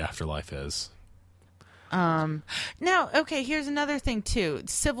that the afterlife is. Now, okay, here's another thing too.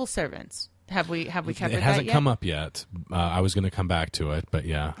 Civil servants. Have we covered that yet? It hasn't come up yet. I was going to come back to it, but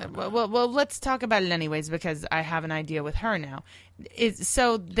yeah. Well, let's talk about it anyways, because I have an idea with her now.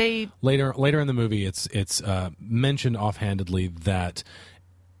 Later in the movie, it's mentioned offhandedly that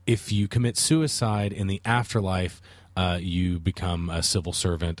if you commit suicide in the afterlife, you become a civil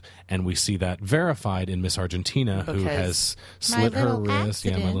servant, and we see that verified in Miss Argentina, who has slit her wrist.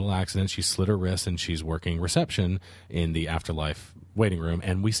 Accident. Yeah, my little accident. She slit her wrist, and she's working reception in the afterlife waiting room.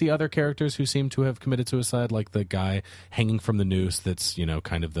 And we see other characters who seem to have committed suicide, like the guy hanging from the noose. That's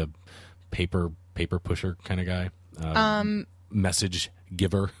kind of the paper pusher kind of guy. Message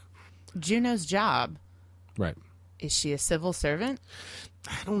giver. Juno's job. Right. Is she a civil servant?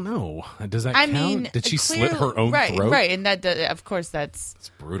 I don't know. Does that count? Did she slit her own throat? Right, and of course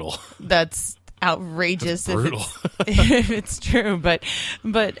that's brutal. That's outrageous. That's brutal. If it's true, but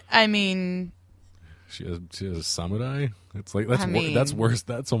I mean, she has samurai. It's like that's worse.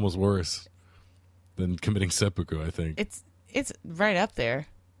 That's almost worse than committing seppuku, I think. It's right up there.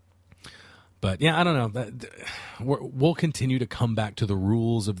 But yeah, I don't know. We'll continue to come back to the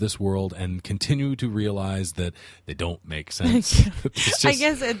rules of this world and continue to realize that they don't make sense. I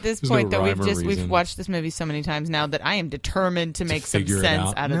guess at this point, though, we've watched this movie so many times now that I am determined to make some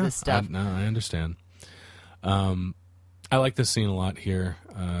sense out of this stuff. I understand. I like this scene a lot here.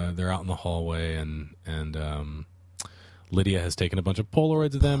 They're out in the hallway, and Lydia has taken a bunch of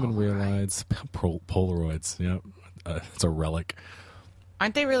Polaroids of them and realized Polaroids. Yeah, it's a relic.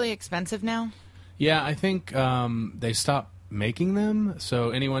 Aren't they really expensive now? Yeah, I think they stopped making them.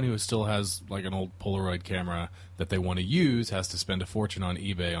 So anyone who still has like an old Polaroid camera that they want to use has to spend a fortune on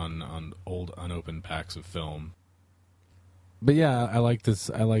eBay on old unopened packs of film. But yeah, I like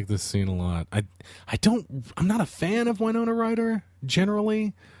this scene a lot. I'm not a fan of Winona Ryder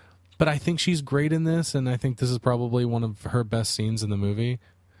generally, but I think she's great in this, and I think this is probably one of her best scenes in the movie.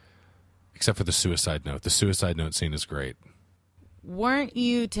 Except for the suicide note. The suicide note scene is great. Weren't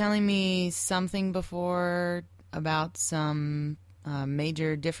you telling me something before about some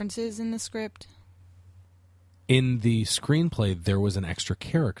major differences in the script? In the screenplay, there was an extra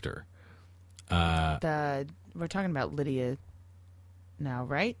character. We're talking about Lydia now,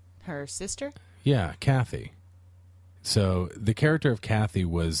 right? Her sister? Yeah, Kathy. So the character of Kathy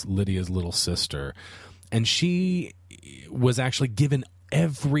was Lydia's little sister, and she was actually given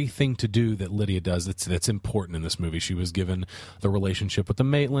everything to do that Lydia does that's important in this movie. She was given the relationship with the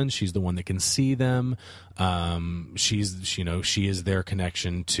Maitlands. She's the one that can see them. She is their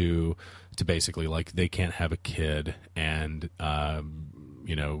connection to basically, like, they can't have a kid, and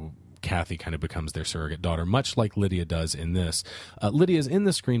Kathy kind of becomes their surrogate daughter, much like Lydia does in this. Lydia's in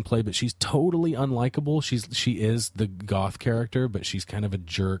the screenplay, but she's totally unlikable. She is the goth character, but she's kind of a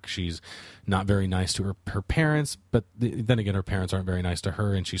jerk. She's not very nice to her parents, but then again, her parents aren't very nice to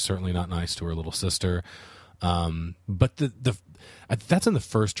her, and she's certainly not nice to her little sister. But that's in the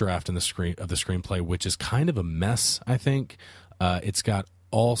first draft of the screenplay, which is kind of a mess, I think. It's got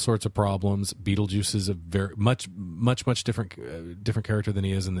all sorts of problems. Beetlejuice is a very much different character than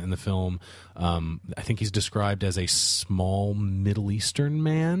he is in the film. I think he's described as a small Middle Eastern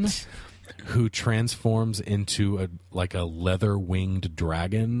man who transforms into a leather winged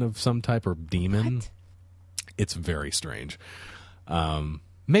dragon of some type, or demon. What? It's very strange.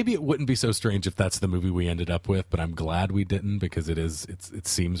 Maybe it wouldn't be so strange if that's the movie we ended up with, but I'm glad we didn't, because it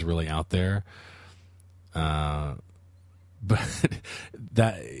seems really out there. But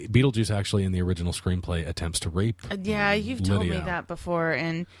that Beetlejuice actually in the original screenplay attempts to rape. Yeah, you've told Lydia. me that before,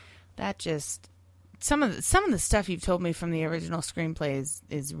 and that just some of the stuff you've told me from the original screenplay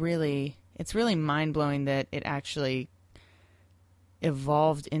is really it's really mind-blowing that it actually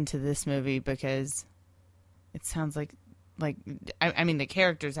evolved into this movie, because it sounds like I mean, the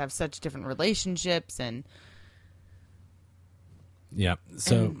characters have such different relationships, and yeah.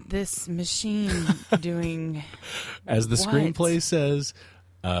 So and this machine doing as the what? screenplay says,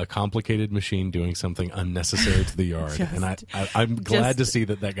 a complicated machine doing something unnecessary to the yard. And I'm glad to see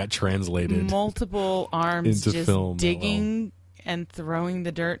that got translated. Multiple arms into just film. digging and throwing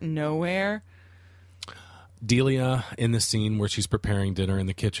the dirt nowhere. Delia, in the scene where she's preparing dinner in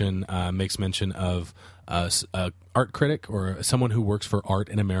the kitchen, makes mention of a art critic or someone who works for Art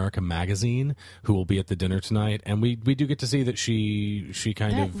in America magazine who will be at the dinner tonight, and we do get to see that she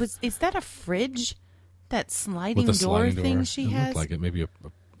is that a fridge? That sliding with a door sliding thing door. she It has? looked like it, maybe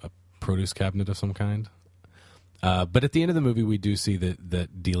a produce cabinet of some kind. But at the end of the movie, we do see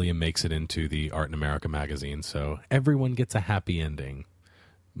that Delia makes it into the Art in America magazine, so everyone gets a happy ending.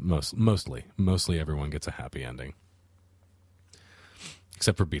 Mostly everyone gets a happy ending,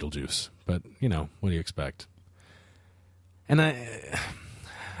 except for Beetlejuice. But what do you expect? And I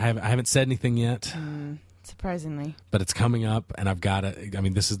haven't said anything yet, surprisingly, but it's coming up, and I've got to. I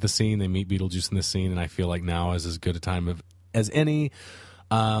mean, this is the scene. They meet Beetlejuice in this scene, and I feel like now is as good a time as any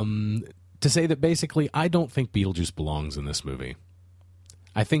to say that basically I don't think Beetlejuice belongs in this movie.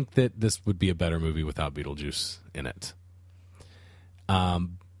 I think that this would be a better movie without Beetlejuice in it.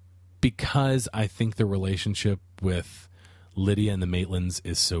 Because I think the relationship with Lydia and the Maitlands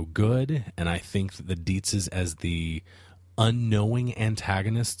is so good, and I think that the Dietzes as the unknowing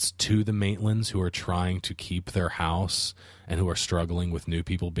antagonists to the Maitlands who are trying to keep their house and who are struggling with new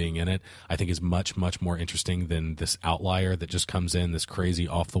people being in it, I think is much, much more interesting than this outlier that just comes in, this crazy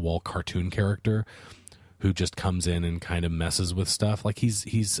off-the-wall cartoon character who just comes in and kind of messes with stuff. Like he's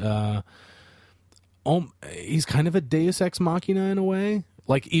kind of a Deus Ex Machina in a way.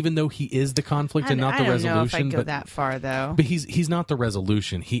 Like, even though he is the conflict and not the resolution, I don't know if I'd go that far, though. But he's not the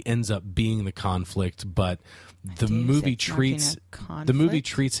resolution. He ends up being the conflict. But the movie treats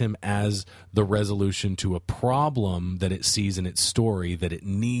him as the resolution to a problem that it sees in its story that it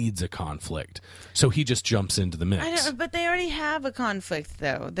needs a conflict. So he just jumps into the mix. But they already have a conflict,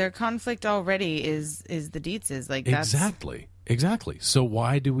 though. Their conflict already is the Dietzes. Like exactly. So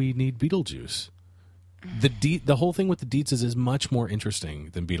why do we need Beetlejuice? The whole thing with the Dietzes is much more interesting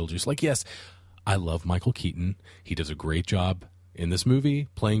than Beetlejuice. Like, yes, I love Michael Keaton. He does a great job in this movie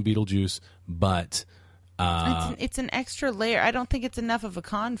playing Beetlejuice, but it's an extra layer. I don't think it's enough of a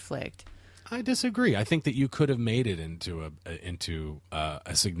conflict. I disagree. I think that you could have made it into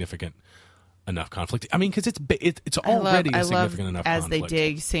a significant enough conflict. I mean, because it's already a significant enough as conflict. they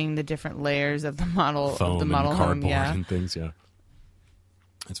dig, seeing the different layers of the model Foam of the model and home, cardboard yeah, and things. Yeah,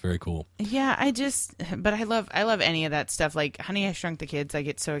 it's very cool. Yeah, but I love any of that stuff. Like Honey, I Shrunk the Kids. I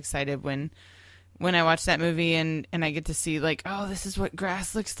get so excited when I watch that movie and I get to see like, oh, this is what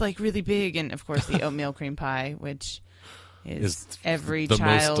grass looks like really big, and of course the oatmeal cream pie, which is every the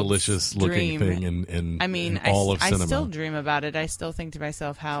child's most delicious looking thing in all of cinema. I still dream about it. I still think to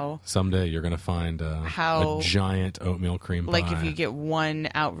myself how someday you're going to find a giant oatmeal cream pie. Like if you get one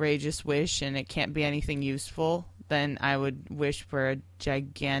outrageous wish and it can't be anything useful, then I would wish for a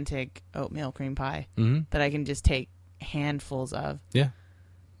gigantic oatmeal cream pie that I can just take handfuls of. Yeah.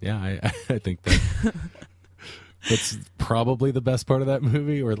 Yeah, I think that's probably the best part of that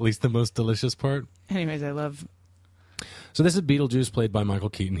movie, or at least the most delicious part. Anyways, I love... So this is Beetlejuice, played by Michael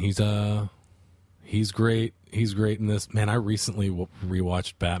Keaton. He's great. He's great in this. Man, I recently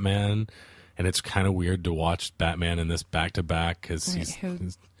rewatched Batman, and it's kind of weird to watch Batman in this back-to-back because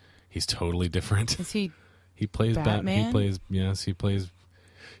he's totally different. Is he... He plays Batman? He plays. Yes, he plays.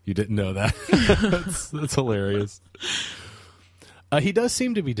 You didn't know that. That's hilarious. He does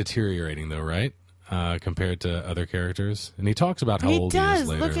seem to be deteriorating, though, right? Compared to other characters, and he talks about how old he is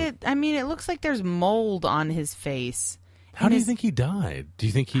later. It looks like there's mold on his face. How do you think he died? Do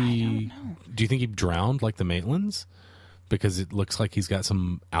you think I don't know. Do you think he drowned like the Maitlands? Because it looks like he's got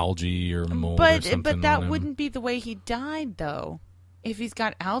some algae or mold or something. But that on him. wouldn't be the way he died, though. If he's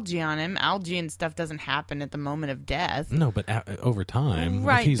got algae on him, algae and stuff doesn't happen at the moment of death. No, but over time,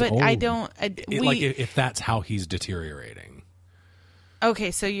 right? If he's but old, I don't. If that's how he's deteriorating.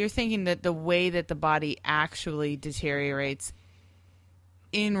 Okay, so you're thinking that the way that the body actually deteriorates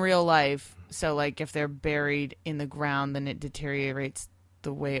in real life, so like if they're buried in the ground, then it deteriorates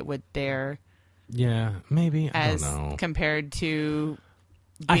the way it would there. Yeah, maybe. I don't know. Compared to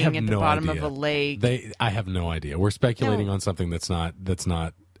being at the bottom of a lake. I have no idea. We're speculating on something that's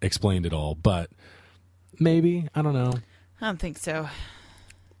not explained at all, but maybe. I don't know. I don't think so.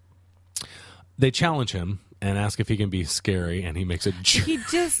 They challenge him and ask if he can be scary, and he makes a jerk. He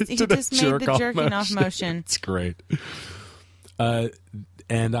just made the jerking off motion. It's great.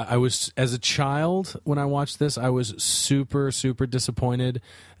 And I was, as a child, when I watched this, I was super, super disappointed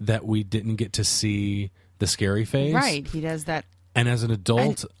that we didn't get to see the scary face. Right, he does that. And as an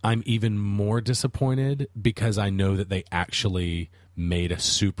adult, I'm even more disappointed because I know that they actually made a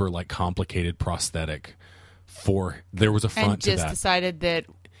super complicated prosthetic there was a front and to just that. Decided that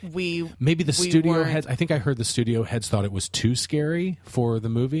maybe the studio heads. I think I heard the studio heads thought it was too scary for the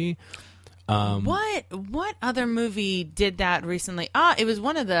movie. What other movie did that recently? It was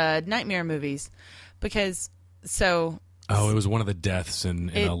one of the Nightmare movies, because so. Oh, it was one of the deaths in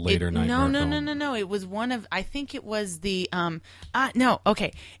a later Nightmare film. No. It was one of. I think it was the. No.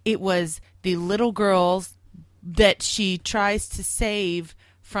 Okay. It was the little girls that she tries to save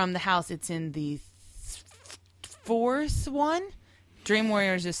from the house. It's in the fourth one. Dream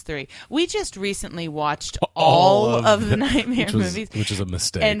Warriors is 3. We just recently watched all of the Nightmare movies, which is a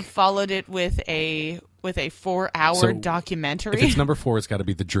mistake, and followed it with a 4-hour documentary. If it's number 4, it's got to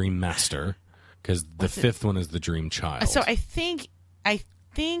be the Dream Master, because the fifth one is the Dream Child. So I think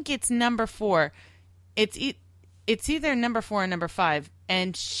it's number 4. It's either number 4 or number 5,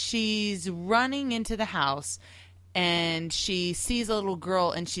 and she's running into the house. And she sees a little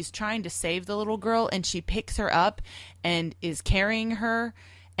girl, and she's trying to save the little girl, and she picks her up and is carrying her,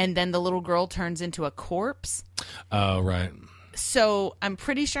 and then the little girl turns into a corpse. Oh, right. So I'm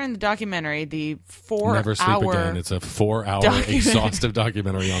pretty sure in the documentary, the 4-hour... Never Sleep Again. It's a 4-hour exhaustive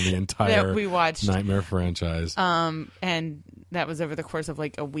documentary on the entire that we watched. Nightmare franchise. And that was over the course of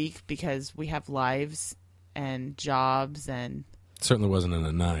a week, because we have lives and jobs, and... It certainly wasn't in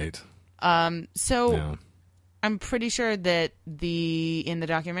a night. Yeah. I'm pretty sure that in the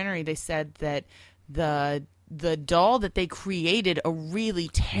documentary they said that the doll that they created a really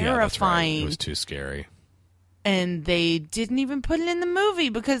terrifying. Yeah, that's right. It was too scary, and they didn't even put it in the movie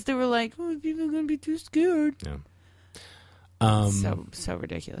because they were like, "Oh, people are going to be too scared." Yeah. So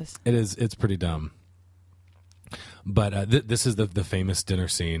ridiculous. It is. It's pretty dumb. But this is the famous dinner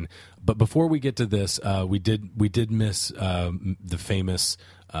scene. But before we get to this, we did miss the famous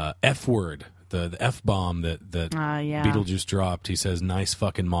F word. The F-bomb that Beetlejuice dropped. He says, "Nice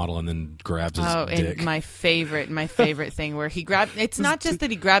fucking model," and then grabs his dick. And my favorite thing where he grabs... It's not just that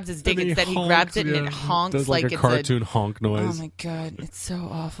he grabs his dick, it's that he grabs it and it honks does like a it's cartoon honk noise. Oh my God, it's so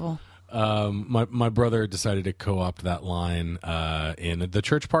awful. My brother decided to co-opt that line in the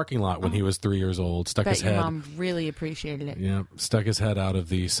church parking lot when he was 3 years old. Stuck his head. Your mom really appreciated it. Yeah, stuck his head out of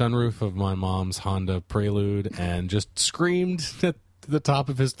the sunroof of my mom's Honda Prelude and just screamed at the top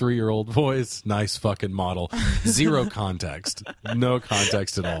of his 3-year-old voice, "Nice fucking model." Zero context. No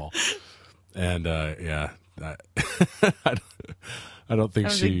context at all. And I don't think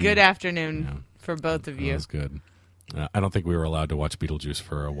that was a good afternoon for both of you. That was good. I don't think we were allowed to watch Beetlejuice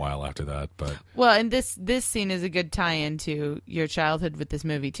for a while after that, but and this scene is a good tie-in to your childhood with this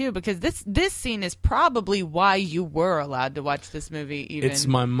movie too, because this scene is probably why you were allowed to watch this movie. It's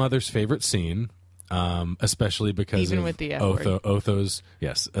my mother's favorite scene. Especially because even of with the F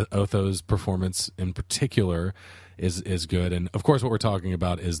Otho's performance in particular is good. And of course what we're talking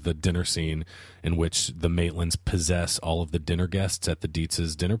about is the dinner scene in which the Maitlands possess all of the dinner guests at the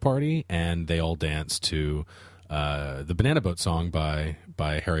Dietz's dinner party, and they all dance to the Banana Boat song by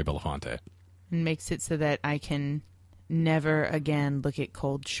Harry Belafonte. And makes it so that I can never again look at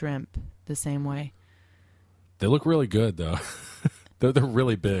cold shrimp the same way. They look really good though. They're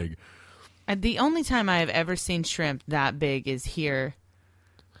really big. The only time I have ever seen shrimp that big is here.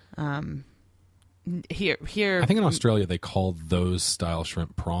 Here. I think in Australia they call those style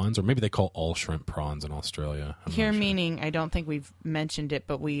shrimp prawns, or maybe they call all shrimp prawns in Australia. Here, meaning I don't think we've mentioned it,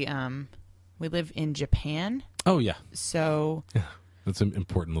 but we live in Japan. Oh yeah. So yeah, that's an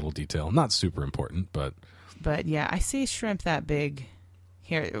important little detail. Not super important, but yeah, I see shrimp that big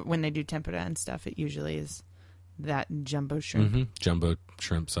here when they do tempura and stuff. It usually is that jumbo shrimp. Mm-hmm. Jumbo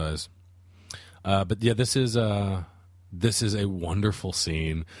shrimp size. But yeah, this is a wonderful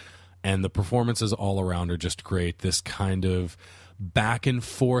scene, and the performances all around are just great. This kind of back and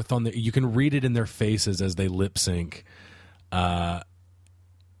forth you can read it in their faces as they lip sync, and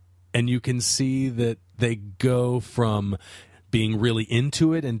you can see that they go from being really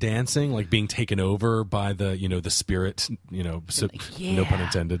into it and dancing, like being taken over by the spirit, no pun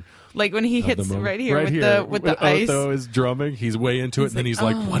intended. Like when he hits right here with the ice. Otho is drumming. He's way into it, and then he's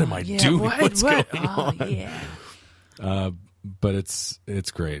like, "What am I doing? What's going on?" Yeah. But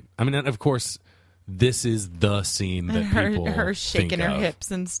it's great. I mean, and of course, this is the scene that her shaking her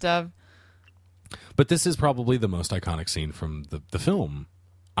hips and stuff. But this is probably the most iconic scene from the film,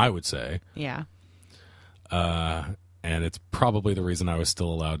 I would say. Yeah. And it's probably the reason I was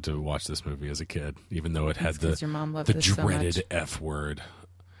still allowed to watch this movie as a kid, even though it had your mom loved the this so dreaded much. F word.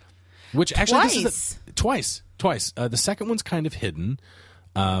 Which actually twice. The second one's kind of hidden,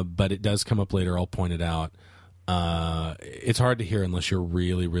 but it does come up later. I'll point it out. It's hard to hear unless you're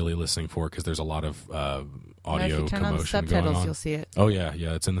really, really listening for it because there's a lot of audio if you turn commotion on the subtitles, going on. you'll see it. Oh yeah,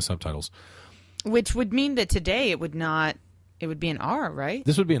 it's in the subtitles. Which would mean that today it would be an R, right?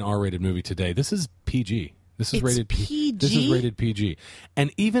 This would be an R-rated movie today. This is PG. This is rated PG. This is rated PG.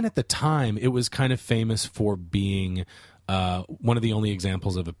 And even at the time, it was kind of famous for being one of the only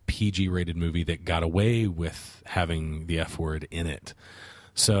examples of a PG-rated movie that got away with having the F word in it.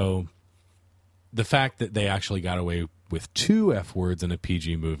 So the fact that they actually got away with 2 F words in a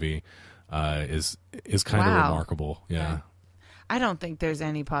PG movie is kind of remarkable. Yeah. I don't think there's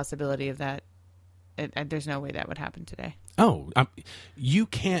any possibility of that. There's no way that would happen today. Oh, you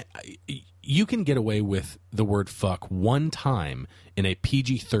can't. You can get away with the word fuck one time in a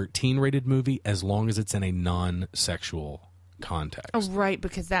PG-13 rated movie as long as it's in a non-sexual context. Oh, right,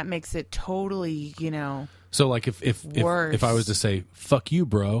 because that makes it totally, So, like, if I was to say "fuck you,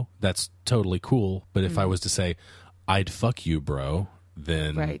 bro," that's totally cool. But if I was to say "I'd fuck you, bro,"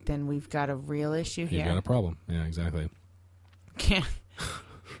 then then we've got a real issue here. You got a problem. Yeah, exactly. Can't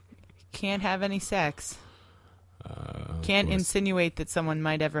have any sex. Can't insinuate that someone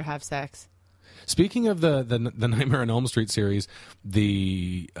might ever have sex. Speaking of the Nightmare on Elm Street series,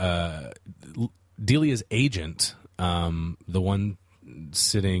 the Delia's agent, the one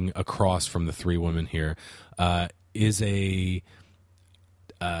sitting across from the 3 women here, is a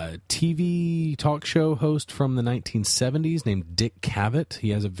TV talk show host from the 1970s named Dick Cavett. He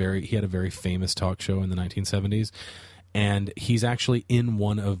had a very famous talk show in the 1970s. And he's actually in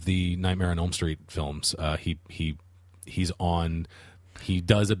one of the Nightmare on Elm Street films. He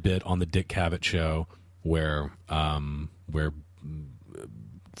does a bit on the Dick Cavett show where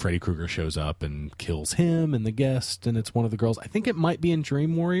Freddy Krueger shows up and kills him and the guest, and it's one of the girls. I think it might be in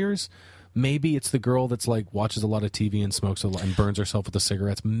Dream Warriors. Maybe it's the girl that's like watches a lot of TV and smokes a lot and burns herself with the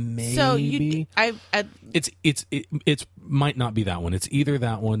cigarettes. Maybe. So it might not be that one. It's either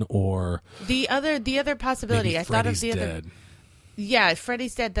that one or the other possibility. I thought of the dead. other. Yeah,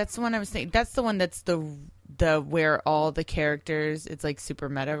 Freddy's Dead. That's the one I was thinking. That's the one that's the where all the characters. It's like super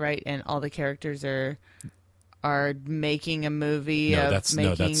meta, right? And all the characters are making a movie. That's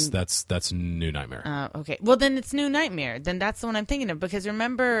New Nightmare. Okay. Well, then it's New Nightmare. Then that's the one I'm thinking of because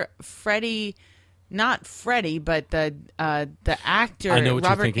remember Freddy, not Freddy, but the actor. I know what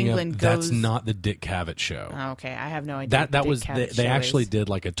Robert you're thinking Englund of. goes. That's not the Dick Cavett show. Oh, okay, I have no idea. That was they actually did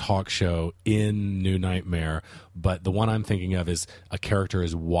like a talk show in New Nightmare, but the one I'm thinking of is a character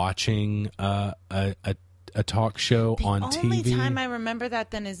is watching a talk show on TV. The only time I remember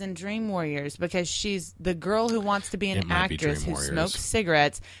that then is in Dream Warriors because she's the girl who wants to be an actress who smokes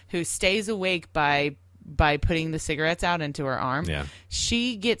cigarettes, who stays awake by putting the cigarettes out into her arm. Yeah.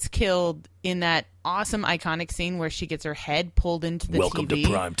 She gets killed in that awesome iconic scene where she gets her head pulled into the Welcome TV. to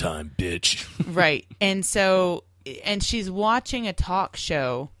primetime, bitch. Right. And she's watching a talk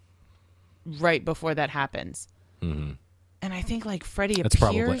show right before that happens. Mm-hmm. And I think like Freddy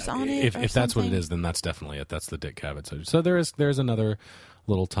appears on it. If that's what it is, then that's definitely it. That's the Dick Cavett. So there's another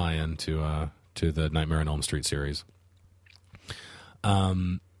little tie-in to the Nightmare on Elm Street series. Yeah.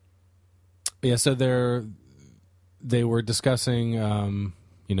 So they were discussing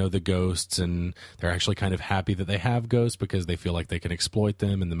the ghosts, and they're actually kind of happy that they have ghosts because they feel like they can exploit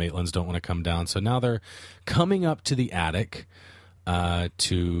them, and the Maitlands don't want to come down. So now they're coming up to the attic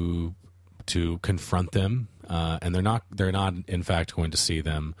to confront them. And they're not in fact going to see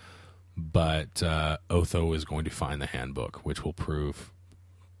them, but Otho is going to find the handbook, which will prove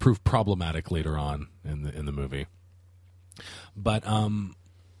problematic later on in the movie. But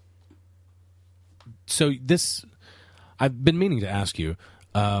so this, I've been meaning to ask you,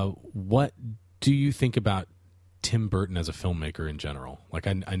 what do you think about Tim Burton as a filmmaker in general? Like,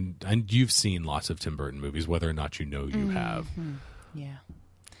 I you've seen lots of Tim Burton movies, whether or not you know you have. Yeah.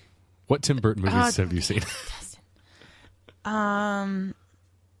 What Tim Burton movies have you seen?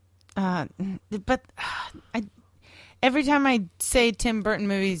 But every time I say Tim Burton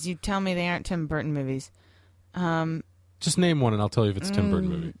movies, you tell me they aren't Tim Burton movies. Just name one, and I'll tell you if it's a Tim Burton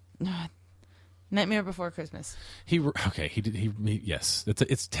movie. Nightmare Before Christmas. He did. Yes,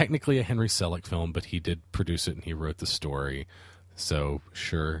 it's technically a Henry Selick film, but he did produce it and he wrote the story. So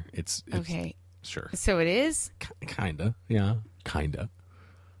sure, it's okay. Sure. So it is kinda, yeah, kinda.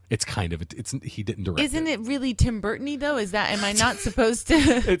 It's kind of it's he didn't direct. Isn't it really Tim Burton-y though? Am I not supposed to?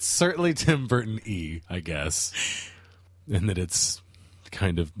 It's certainly Tim Burton-y, I guess, and that it's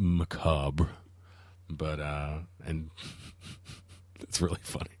kind of macabre. but and it's really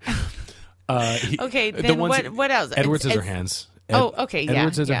funny. Okay, then what else? Edward Scissorhands. Okay, yeah.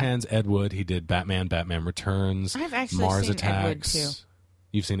 Edward Scissorhands, Ed Wood. He did Batman Returns. I've actually Mars seen Attacks. Ed Wood too.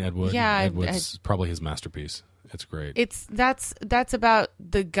 You've seen Ed Wood? Yeah, Ed Wood's probably his masterpiece. It's great. That's about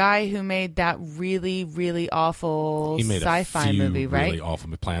the guy who made that really, really awful sci-fi movie, right? Really awful.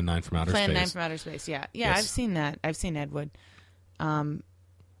 Plan 9 from Outer Space. Plan 9 from Outer Space. Yeah, yes. I've seen that. I've seen Ed Wood.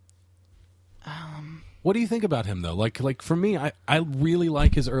 What do you think about him though? Like for me, I really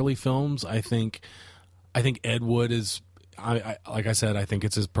like his early films. I think Ed Wood is. I like I said, I think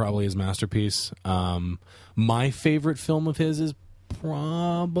it's probably his masterpiece. My favorite film of his is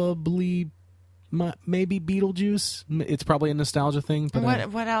probably maybe Beetlejuice. It's probably a nostalgia thing. But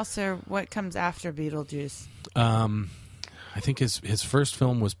what else what comes after Beetlejuice? I think his first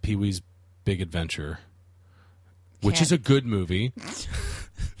film was Pee-wee's Big Adventure, which is a good movie.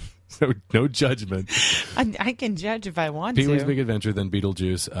 So no judgment. I can judge if I want to. Pee-wee's Big Adventure, then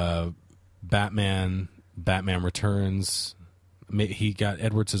Beetlejuice, Batman Returns. He got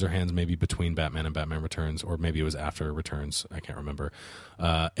Edward Scissorhands maybe between Batman and Batman Returns, or maybe it was after Returns. I can't remember.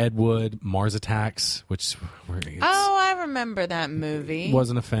 Ed Wood, Mars Attacks, I remember that movie.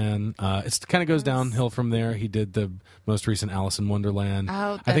 Wasn't a fan. It kind of goes downhill from there. He did the most recent Alice in Wonderland.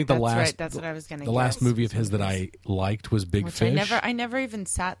 I think that's last. Right. That's what I was going to. The last movie of his that I liked was Big Fish. I never even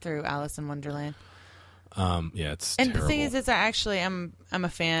sat through Alice in Wonderland. Yeah, it's and terrible. The thing is I'm a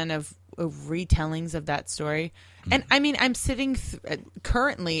fan of retellings of that story. And I mean, I'm sitting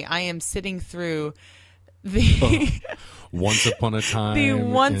currently. I am sitting through the Once Upon a Time. The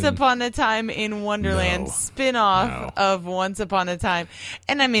Once Upon a Time in Wonderland spin-off of Once Upon a Time,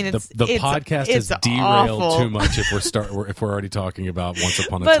 and I mean, the podcast is derailed awful. too much if we're already talking about Once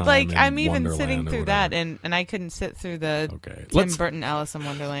Upon a Time. But like, I'm even Wonderland sitting through that, and I couldn't sit through the Tim Burton Alice in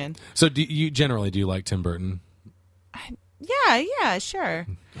Wonderland. So, do you like Tim Burton? Yeah, sure.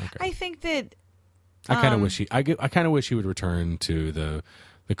 Okay. I think that. I kind of wish he would return to the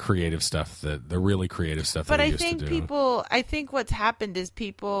creative stuff, the really creative stuff that he used to do. But I think what's happened is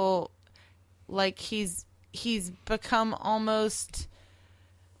people, like, he's become almost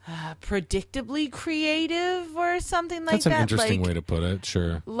predictably creative or something like that. That's an interesting way to put it.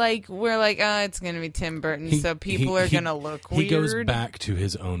 Sure. Like, we're like, it's going to be Tim Burton, so people are going to look weird. He goes back to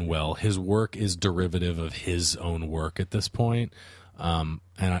his own well. His work is derivative of his own work at this point. And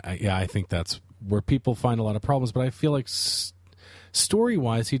I think that's where people find a lot of problems. But I feel like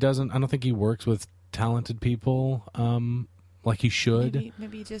story-wise, I don't think he works with talented people like he should.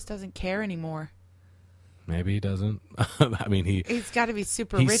 Maybe he just doesn't care anymore. Maybe he doesn't. I mean, he's got to be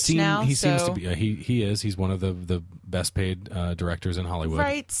super rich now. He seems to be. He is. He's one of the best paid directors in Hollywood.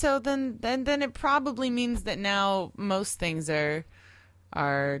 Right. So then it probably means that now most things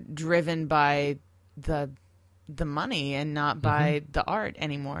are driven by the money and not by the art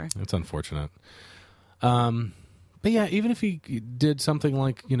anymore. It's unfortunate. But yeah, even if he did something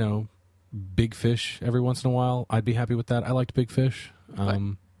like, Big Fish every once in a while, I'd be happy with that. I liked Big Fish.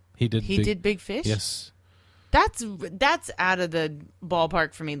 He did Big Fish? Yes. That's out of the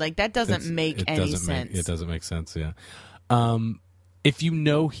ballpark for me. Like, that doesn't make any sense. It doesn't make sense, yeah. If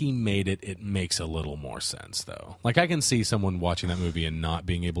he made it, it makes a little more sense, though. Like, I can see someone watching that movie and not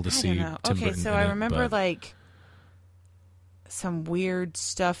being able to see Tim Burton. Okay, so I remember, like, some weird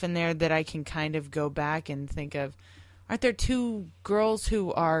stuff in there that I can kind of go back and think of. Aren't there two girls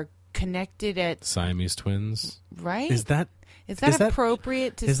who are connected at Siamese twins? Right? Is that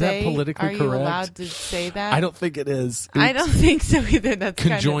appropriate to say? Is that politically correct? Are you allowed to say that? I don't think it is. I don't think so either. That's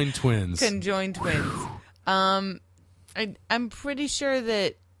conjoined twins. Conjoined twins. I'm pretty sure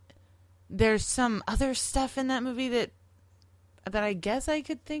that there's some other stuff in that movie that I guess I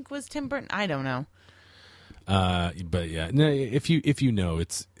could think was Tim Burton. I don't know. But yeah, no. If you know,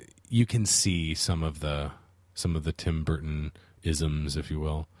 you can see some of the Tim Burton isms, if you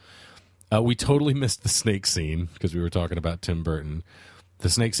will. We totally missed the snake scene because we were talking about Tim Burton. The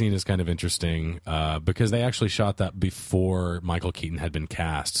snake scene is kind of interesting because they actually shot that before Michael Keaton had been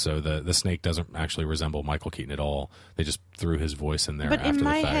cast, so the snake doesn't actually resemble Michael Keaton at all. They just threw his voice in there. But after in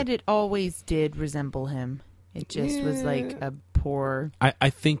my the fact. head, it always did resemble him. It just was like a poor. I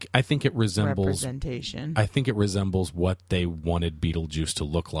think it resembles representation. I think it resembles what they wanted Beetlejuice to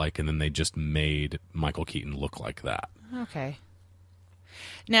look like, and then they just made Michael Keaton look like that. Okay.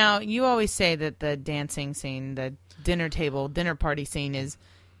 Now, you always say that the dancing scene, the dinner party scene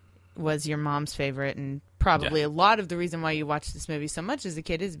was your mom's favorite, and probably a lot of the reason why you watched this movie so much as a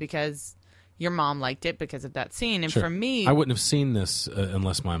kid is because your mom liked it because of that scene. And sure. For me, I wouldn't have seen this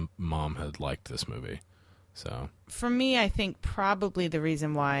unless my mom had liked this movie. So for me, I think probably the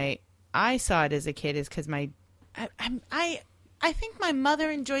reason why I saw it as a kid is because I think my mother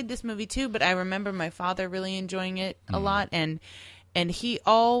enjoyed this movie too, but I remember my father really enjoying it a lot, and he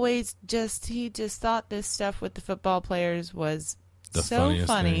always just thought this stuff with the football players was so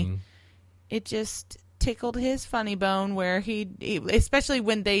funny. Thing. It just tickled his funny bone where he especially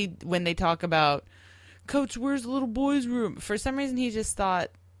when they talk about, Coach, where's the little boys' room? For some reason, he just thought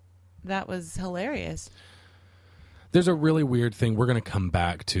that was hilarious. There's a really weird thing. We're going to come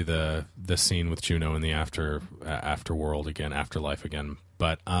back to the scene with Juno in the afterworld again, afterlife again.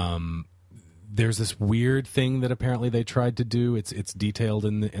 But there's this weird thing that apparently they tried to do. It's detailed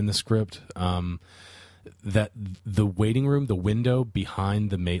in the script. That the waiting room, the window behind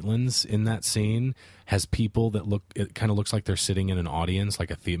the Maitlands in that scene has people that it kind of looks like they're sitting in an audience,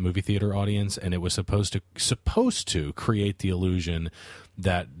 like a movie theater audience, and it was supposed to create the illusion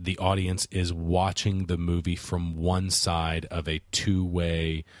that the audience is watching the movie from one side of a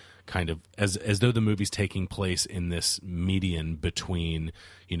two-way kind of, as though the movie's taking place in this median between,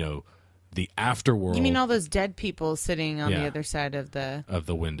 the afterworld. You mean all those dead people sitting on the other side of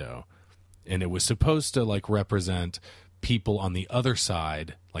the window? And it was supposed to represent people on the other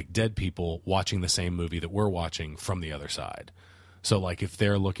side, like dead people watching the same movie that we're watching from the other side. So if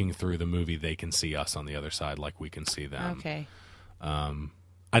they're looking through the movie, they can see us on the other side like we can see them. Okay.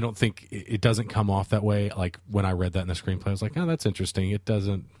 I don't think it doesn't come off that way. Like when I read that in the screenplay, I was like, oh, that's interesting. It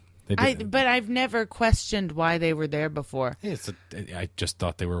doesn't. But I've never questioned why they were there before. I just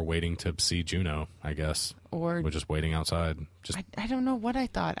thought they were waiting to see Juno, I guess. Or we're just waiting outside. I don't know what I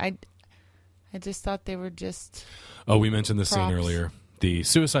thought. I just thought they were just... Oh, we mentioned this props. scene earlier. The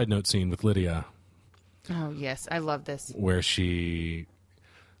suicide note scene with Lydia. Oh, yes. I love this. Where she...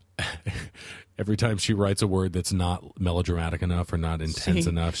 every time she writes a word that's not melodramatic enough or not intense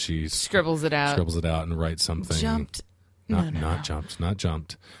enough, she... Scribbles it out and writes something. Jumped. Not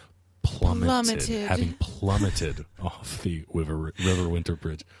jumped. Plummeted. Having plummeted off the Winter River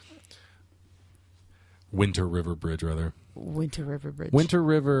Bridge. Winter River Bridge, rather. Winter River Bridge. Winter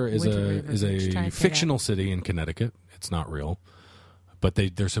River is a fictional city in Connecticut. It's not real, but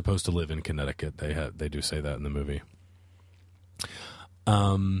they're supposed to live in Connecticut. They do say that in the movie.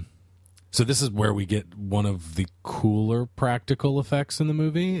 So this is where we get one of the cooler practical effects in the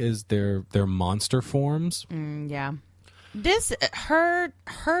movie is their monster forms. Yeah. This her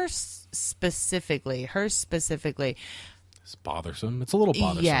specifically. It's bothersome. It's a little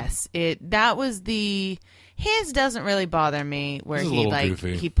bothersome. Yes, his doesn't really bother me where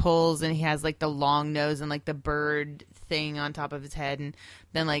goofy. He pulls and he has the long nose and the bird thing on top of his head and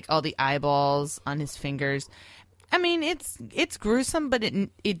then all the eyeballs on his fingers. I mean, it's gruesome, but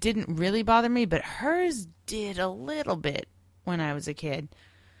it didn't really bother me, but hers did a little bit when I was a kid.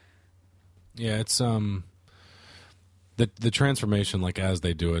 Yeah, it's the transformation as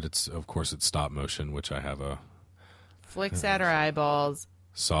they do it, it's stop motion, which I have a flicks at her eyeballs,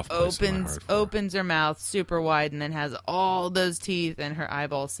 soft place in my heart for. Opens her mouth super wide, and then has all those teeth and her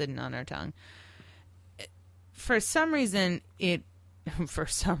eyeballs sitting on her tongue. For some reason, I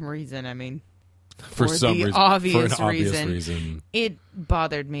mean, for an obvious reason, it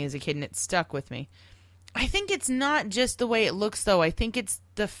bothered me as a kid, and it stuck with me. I think it's not just the way it looks, though. I think it's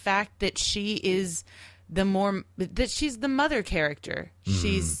the fact that she's the mother character.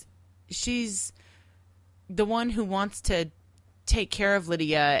 Mm-hmm. She's the one who wants to take care of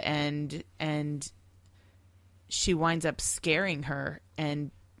Lydia, and she winds up scaring her,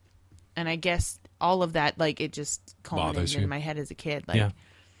 and I guess all of that it just culminated in my head as a kid. Yeah.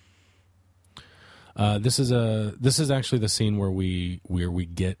 This is actually the scene where we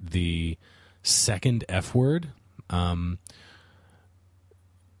get the second F word, and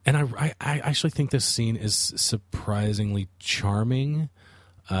I actually think this scene is surprisingly charming.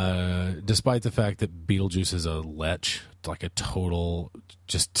 Despite the fact that Beetlejuice is a lech, a total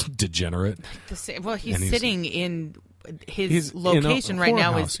just degenerate. He's sitting in his location right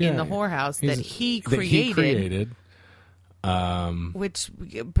now is in the whorehouse that he created. Which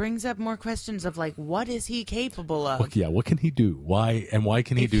brings up more questions of what is he capable of? What can he do? Why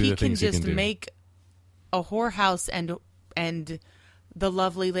can he do the things he can do? If he can just make a whorehouse and the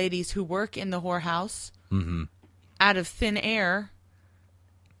lovely ladies who work in the whorehouse out of thin air,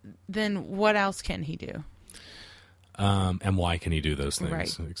 then what else can he do? And why can he do those things?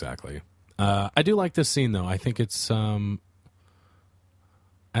 Right. Exactly. I do like this scene, though. I think it's kind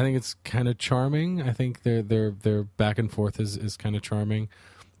of charming. I think their back and forth is kind of charming.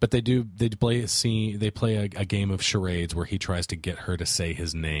 But they play a game of charades where he tries to get her to say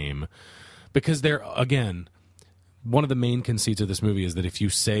his name, because they're, again, one of the main conceits of this movie is that if you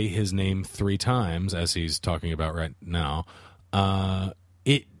say his name 3 times, as he's talking about right now,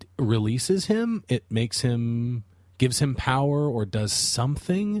 it releases him, it makes him, gives him power or does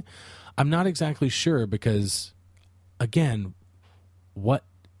something. I'm not exactly sure because, again, what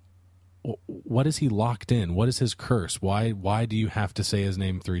is he locked in? What is his curse? Why do you have to say his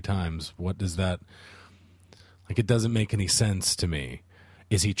name 3 times? What does that, like, it doesn't make any sense to me.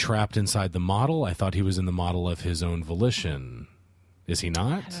 Is he trapped inside the model? I thought he was in the model of his own volition. Is he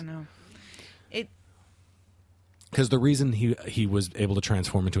not? I don't know. Because the reason he was able to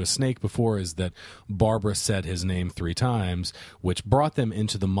transform into a snake before is that Barbara said his name 3 times, which brought them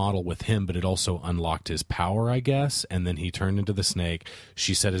into the model with him, but it also unlocked his power, I guess. And then he turned into the snake.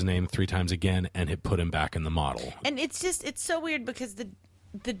 She said his name 3 times again, and it put him back in the model. And it's so weird because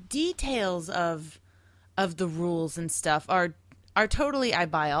the details of the rules and stuff are totally, I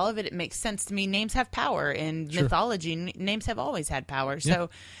buy all of it. It makes sense to me. Names have power in mythology. Names have always had power. Yeah.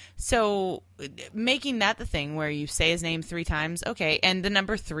 So making that the thing where you say his name 3 times, okay. And the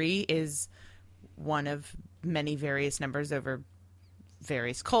number 3 is one of many various numbers over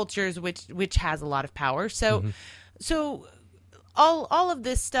various cultures, which has a lot of power. So, so all of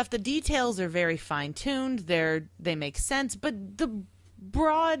this stuff, the details are very fine tuned. They make sense, but the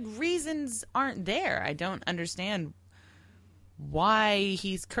broad reasons aren't there. I don't understand why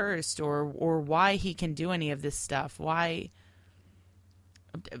he's cursed or why he can do any of this stuff. Why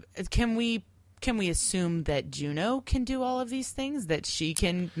can we assume that Juno can do all of these things, that she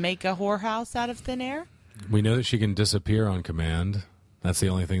can make a whorehouse out of thin air? We know that she can disappear on command. That's the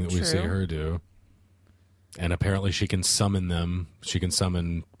only thing that we see her do. And apparently she can summon them. She can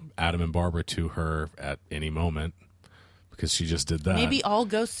summon Adam and Barbara to her at any moment. Because she just did that. Maybe all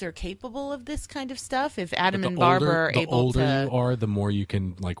ghosts are capable of this kind of stuff. If Adam and Barbara are able to... The older you are, the more you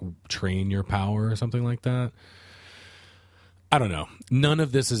can like train your power or something like that. I don't know. None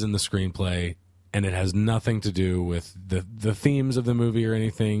of this is in the screenplay, and it has nothing to do with the themes of the movie or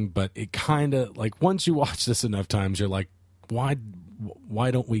anything, but it kind of, like, once you watch this enough times, you're like, why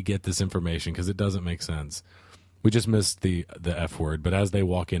don't we get this information? Because it doesn't make sense. We just missed the F word, but as they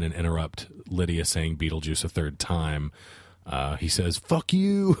walk in and interrupt Lydia saying Beetlejuice a 3rd time... he says, "Fuck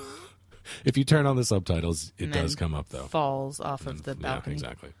you." If you turn on the subtitles, it does come up, though. Falls off of the balcony.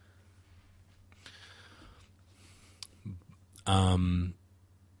 Yeah, exactly.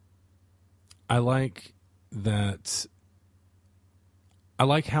 I like that. I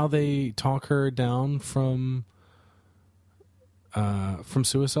like how they talk her down from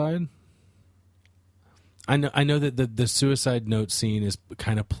suicide. I know that the suicide note scene is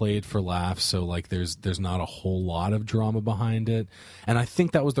kind of played for laughs, so like there's not a whole lot of drama behind it, and I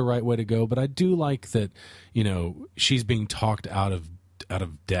think that was the right way to go. But I do like that, you know, she's being talked out of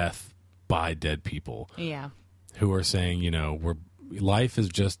death by dead people, who are saying, you know, life is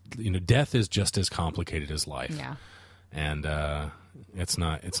just, you know, death is just as complicated as life, and it's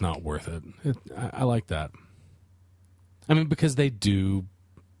not worth it. I like that. I mean, because they do.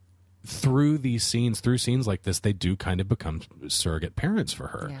 Through scenes like this, they do kind of become surrogate parents for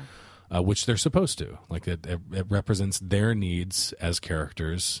her, which they're supposed to. Like it represents their needs as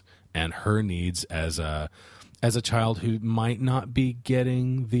characters and her needs as a child who might not be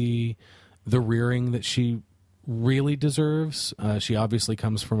getting the rearing that she really deserves. She obviously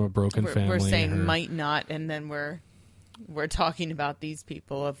comes from a broken family. We're saying might not, and then we're talking about these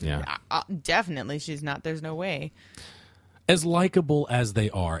people. Definitely, she's not. There's no way. As likable as they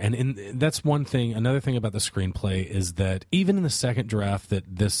are, and that's one thing. Another thing about the screenplay is that even in the second draft that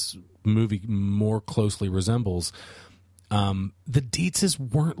this movie more closely resembles, the Dietzes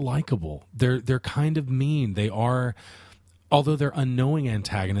weren't likable. They're kind of mean. They are, although they're unknowing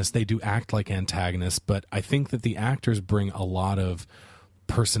antagonists, they do act like antagonists. But I think that the actors bring a lot of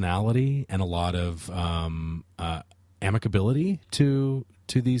personality and a lot of amicability to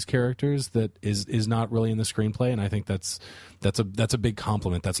these characters that is not really in the screenplay, and I think that's a big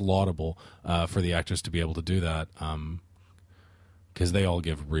compliment. That's laudable for the actors to be able to do that, because they all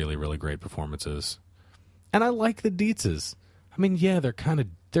give really, really great performances. And I like the Dietzes. I mean, yeah, they're kind of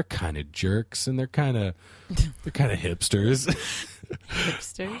jerks, and they're kind of hipsters.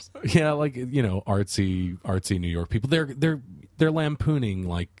 Hipsters? Yeah, like, you know, artsy New York people. They're lampooning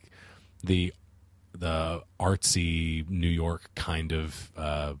like the artsy New York kind of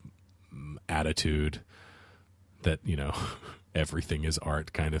attitude that, you know, everything is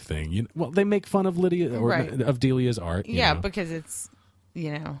art kind of thing. Well, they make fun of Lydia or of Delia's art. Yeah, because it's,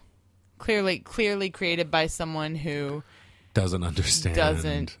 you know, clearly created by someone who doesn't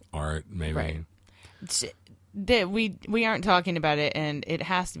understand art. Maybe we aren't talking about it, and it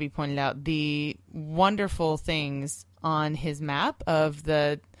has to be pointed out, the wonderful things on his map of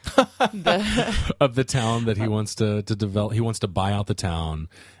the of the town that he wants to develop. He wants to buy out the town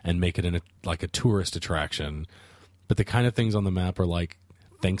and make it like a tourist attraction. But the kind of things on the map are like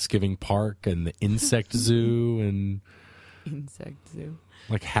Thanksgiving Park and the insect zoo and insect zoo.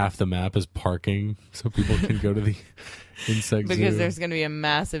 Like half the map is parking so people can go to the insect zoo. Because there's going to be a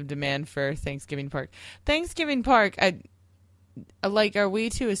massive demand for Thanksgiving Park. Thanksgiving Park, are we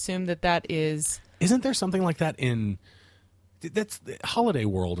to assume that is... Isn't there something like that in... That's Holiday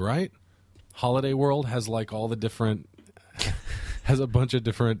World, right? Holiday World has like all the different... has a bunch of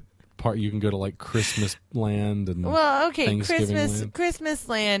different... You can go to like Christmas Land and Christmas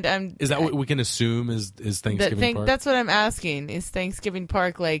Land. Is that what we can assume is Thanksgiving Park? That's what I'm asking. Is Thanksgiving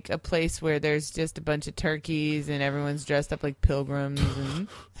Park like a place where there's just a bunch of turkeys and everyone's dressed up like pilgrims? And...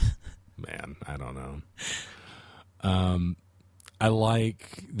 Man, I don't know. I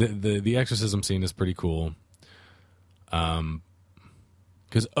like the exorcism scene is pretty cool.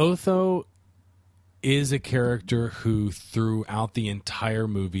 Because Otho is a character who throughout the entire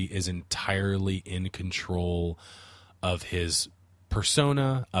movie is entirely in control of his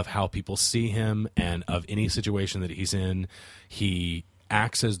persona, of how people see him, and of any situation that he's in. He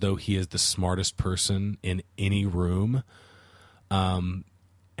acts as though he is the smartest person in any room. And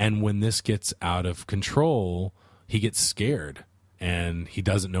when this gets out of control, he gets scared and he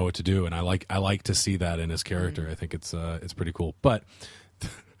doesn't know what to do. And I like to see that in his character. I think it's pretty cool. But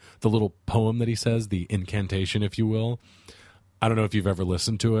the little poem that he says, the incantation, if you will, I don't know if you've ever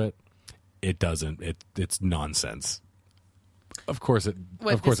listened to it. It doesn't. It's nonsense. Of course it.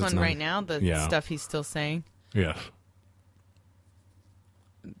 What, of course this it's one right now? The stuff he's still saying. Yeah.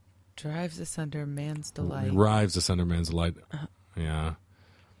 Drives asunder man's delight. Rives asunder man's delight. Yeah.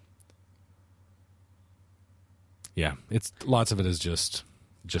 Yeah. It's lots of it is just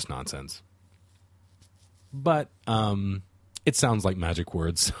nonsense. But it sounds like magic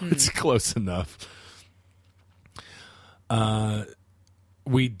words, so it's close enough.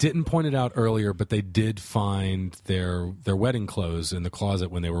 We didn't point it out earlier, but they did find their wedding clothes in the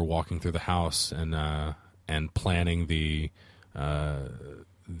closet when they were walking through the house and planning the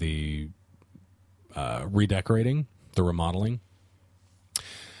redecorating, the remodeling.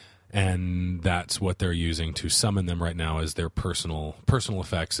 And that's what they're using to summon them right now as their personal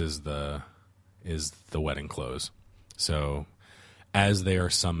effects is the wedding clothes. So as they are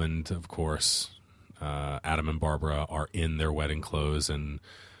summoned, of course, Adam and Barbara are in their wedding clothes, and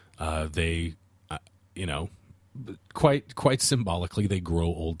they, quite symbolically, they grow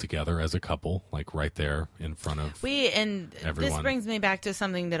old together as a couple, like right there in front of everyone. This brings me back to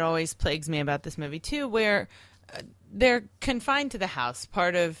something that always plagues me about this movie too, where they're confined to the house.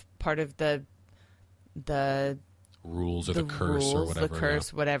 Part of the rules or the curse or whatever. The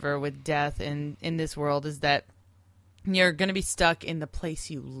curse, whatever, with death in this world is that you're going to be stuck in the place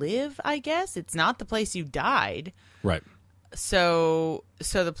you live, I guess. It's not the place you died. Right. So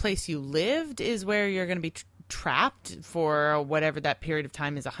the place you lived is where you're going to be trapped for whatever that period of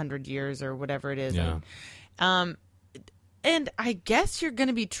time is, 100 years or whatever it is. Yeah. And I guess you're going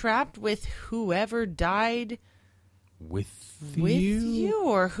to be trapped with whoever died with you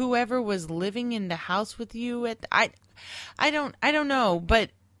or whoever was living in the house with you. I don't know,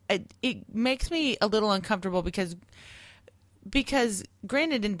 but it makes me a little uncomfortable because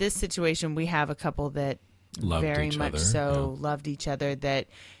granted, in this situation, we have a couple that loved loved each other, that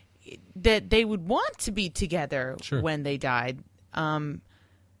they would want to be together when they died.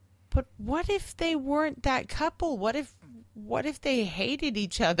 But what if they weren't that couple? What if they hated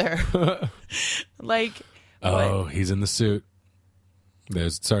each other? He's in the suit.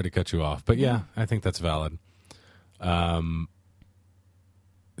 Sorry to cut you off, but yeah, I think that's valid.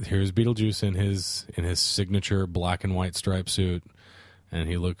 Here's Beetlejuice in his signature black and white striped suit, and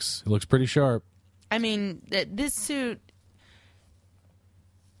he looks pretty sharp. I mean, this suit.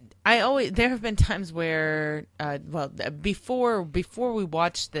 There have been times where, before we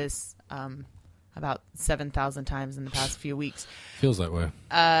watched this, about 7,000 times in the past few weeks. Feels that way.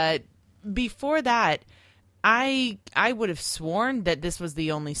 Before that, I would have sworn that this was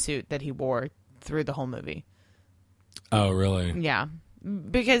the only suit that he wore through the whole movie. Oh, really? Yeah.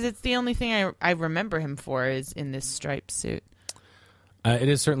 Because it's the only thing I remember him for is in this striped suit. It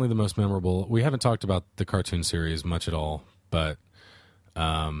is certainly the most memorable. We haven't talked about the cartoon series much at all, but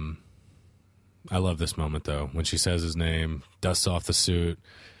I love this moment, though. When she says his name, dusts off the suit,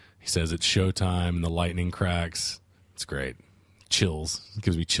 he says it's showtime, and the lightning cracks. It's great. Chills. It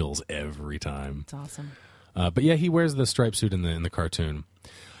gives me chills every time. It's awesome. But yeah, he wears the striped suit in the cartoon.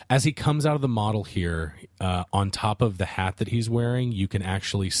 As he comes out of the model here, on top of the hat that he's wearing, you can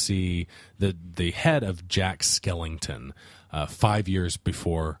actually see the head of Jack Skellington. 5 years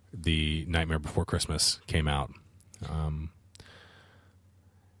before the Nightmare Before Christmas came out.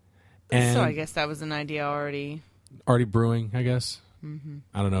 And so I guess that was an idea already brewing, I guess. Mm-hmm.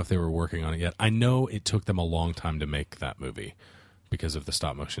 I don't know if they were working on it yet. I know it took them a long time to make that movie because of the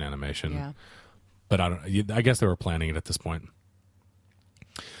stop motion animation. Yeah. But I guess they were planning it at this point.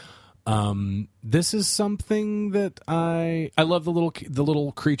 This is something that I love the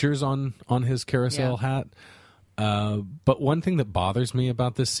little creatures on his carousel hat. But one thing that bothers me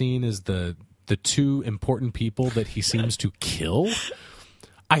about this scene is the two important people that he seems to kill.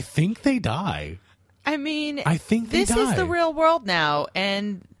 I think they die. I mean, I think they this die. is the real world now,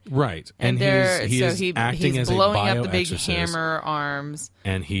 and right, and he's acting as blowing a up the big bioexorcist. hammer arms,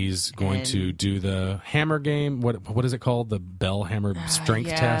 and he's going to do the hammer game. What is it called? The bell hammer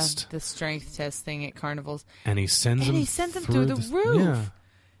strength test. The strength test thing at carnivals. And he sends them through the roof. Yeah,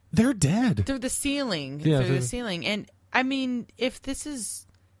 they're dead through the ceiling. Yeah, through the ceiling. And I mean, if this is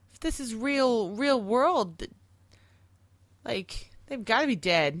real world, like they've got to be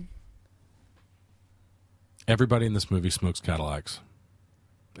dead. Everybody in this movie smokes Cadillacs.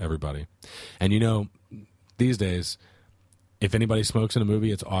 Everybody. And these days, if anybody smokes in a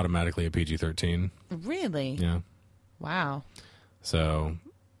movie, it's automatically a PG-13. Really? Yeah. Wow. So,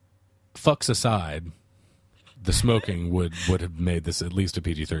 fucks aside, the smoking would have made this at least a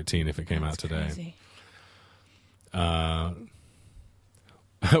PG-13 if it came out today. Crazy.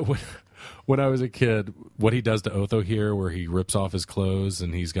 When I was a kid, what he does to Otho here, where he rips off his clothes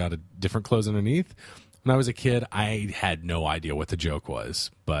and he's got different clothes underneath. When I was a kid, I had no idea what the joke was,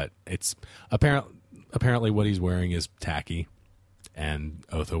 but it's apparently what he's wearing is tacky, and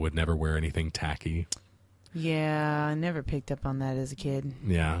Otho would never wear anything tacky. Yeah, I never picked up on that as a kid.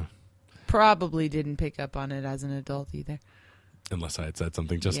 Yeah. Probably didn't pick up on it as an adult either. Unless I had said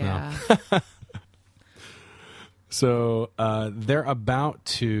something just now. So they're about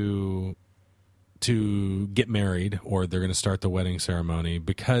to get married, or they're going to start the wedding ceremony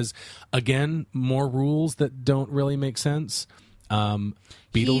because, again, more rules that don't really make sense.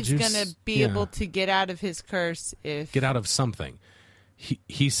 Beetlejuice, he's going to be able to get out of his curse get out of something.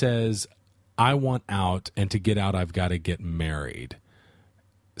 He says, I want out, and to get out, I've got to get married.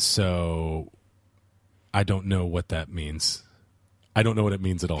 So I don't know what that means. I don't know what it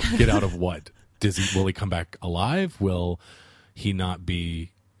means at all. Get out of what? Will he come back alive? Will he not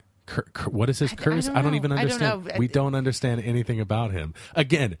be... What is his curse? I don't even understand. I don't know. We don't understand anything about him.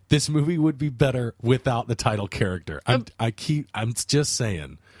 Again, this movie would be better without the title character. I'm just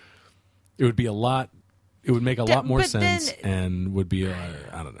saying, it would be a lot. It would make a lot more sense, and would be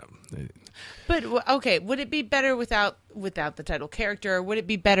I don't know. But okay, would it be better without the title character, or would it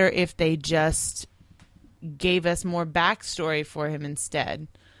be better if they just gave us more backstory for him instead?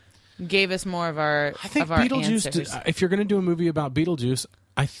 Gave us more of our ancestors. If you're going to do a movie about Beetlejuice,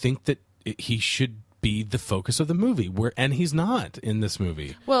 I think that he should be the focus of the movie, and he's not in this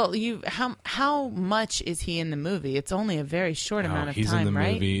movie. Well, how much is he in the movie? It's only a very short amount of he's time, in the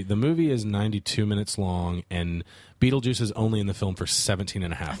right? movie. The movie is 92 minutes long, and Beetlejuice is only in the film for 17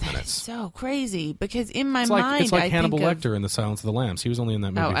 and a half minutes. That is so crazy, because in my mind, it's like Hannibal Lecter in The Silence of the Lambs. He was only in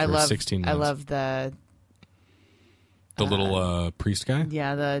that movie for 16 minutes. I love the little priest guy.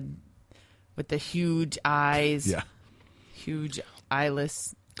 Yeah, with the huge eyes. Yeah, huge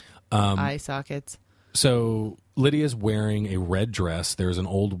eyeless eye sockets. So Lydia's wearing a red dress. There's an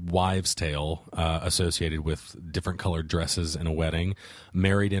old wives' tale associated with different colored dresses in a wedding.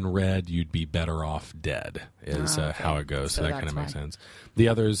 Married in red, you'd be better off dead, is how it goes. So that kind of makes sense. The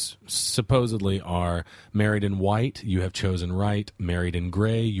others supposedly are married in white, you have chosen right. Married in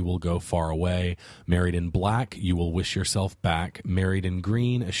gray, you will go far away. Married in black, you will wish yourself back. Married in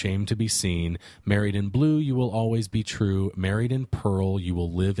green, ashamed to be seen. Married in blue, you will always be true. Married in pearl, you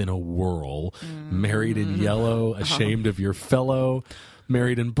will live in a whirl. Married in yellow, ashamed of your fellow.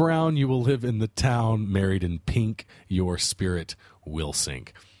 Married in brown, you will live in the town. Married in pink, your spirit will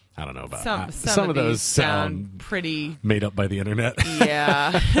sink. I don't know about some of those sound pretty made up by the internet.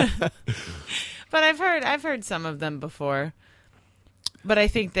 Yeah. But I've heard some of them before. But I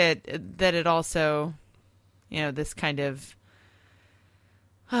think that it also, this kind of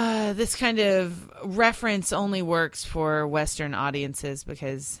reference only works for Western audiences,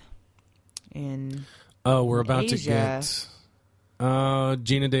 because we're about Asia, to get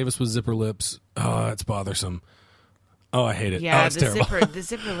Gina Davis with zipper lips. Oh, that's bothersome. Oh, I hate it. Yeah, it's terrible. The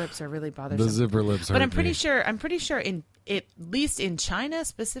zipper lips are really bothersome. The zipper lips are. But I'm pretty sure at least in China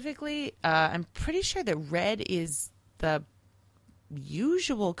specifically, I'm pretty sure that red is the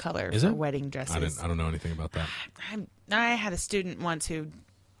usual color for wedding dresses. I don't know anything about that. I had a student once who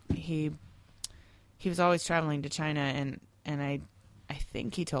he was always traveling to China, and I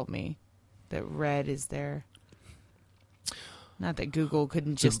think he told me that red is there. Not that Google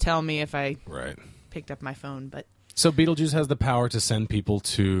couldn't just tell me if I picked up my phone, but so Beetlejuice has the power to send people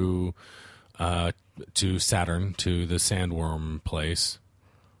to Saturn, to the sandworm place.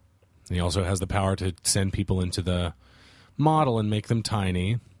 And he also has the power to send people into the model and make them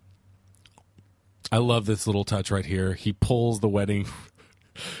tiny. I love this little touch right here. He pulls the wedding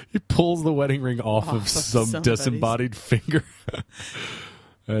ring off of some disembodied finger.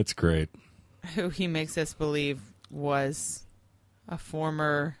 That's great. Who he makes us believe was a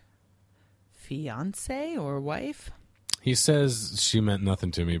former fiance or wife. He says she meant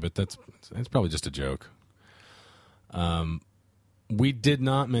nothing to me, but that's probably just a joke. We did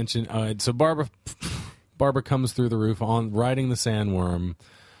not mention. So Barbara comes through the roof on riding the sandworm.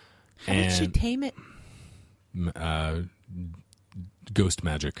 How did she tame it? Ghost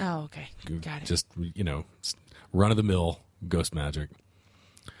magic. Oh, okay. Got it. Just, run-of-the-mill ghost magic.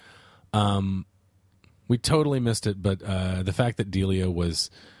 We totally missed it, but the fact that Delia was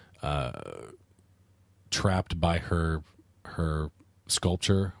trapped by her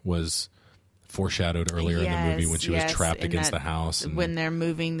sculpture was foreshadowed earlier in the movie when she was trapped against the house. And when they're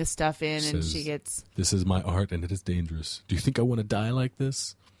moving the stuff in and she gets... This is my art and it is dangerous. Do you think I want to die like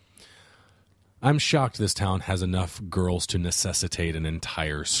this? I'm shocked this town has enough girls to necessitate an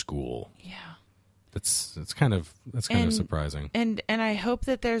entire school. Yeah. That's kind of surprising. And I hope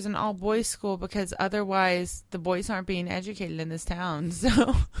that there's an all boys school, because otherwise the boys aren't being educated in this town.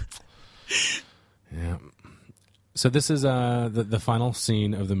 So yeah. So this is the final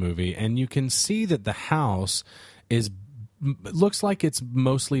scene of the movie, and you can see that the house looks like it's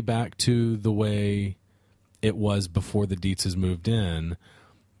mostly back to the way it was before the Dietzes moved in.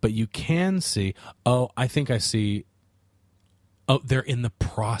 But you can see, I think I see, they're in the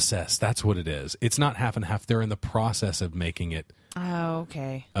process. That's what it is. It's not half and half. They're in the process of making it. Oh,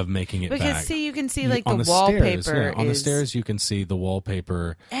 okay. Of making it because, back. see, you can see, like, the wallpaper. Stairs, on the stairs, you can see the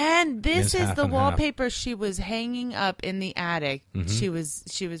wallpaper. And this is the wallpaper she was hanging up in the attic. Mm-hmm. She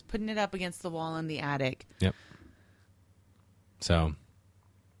was putting it up against the wall in the attic. Yep. So,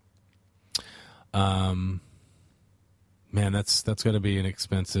 man, that's going to be an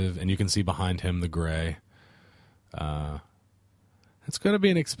expensive, and you can see behind him the gray. It's going to be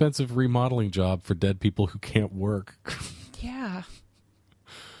an expensive remodeling job for dead people who can't work. Yeah.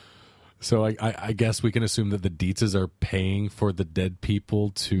 So I guess we can assume that the Dietzes are paying for the dead people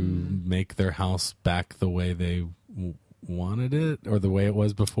to make their house back the way they wanted it, or the way it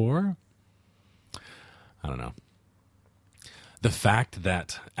was before. I don't know. The fact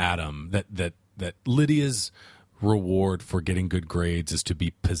that that Lydia's reward for getting good grades is to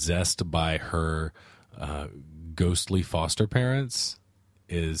be possessed by her ghostly foster parents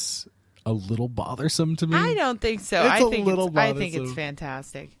is a little bothersome to me. I don't think so. I think it's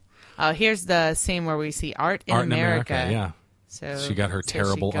fantastic. Here's the scene where we see Art in America. Yeah. So she got her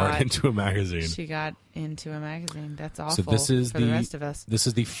terrible art into a magazine. She got into a magazine. That's awful. So this is for the rest of us. This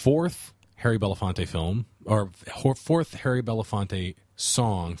is the fourth Harry Belafonte film, or fourth Harry Belafonte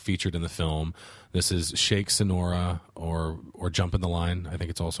song featured in the film. This is Shake Sonora, or Jump in the Line, I think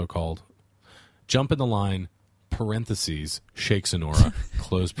it's also called. Jump in the Line, parentheses, Shake Sonora,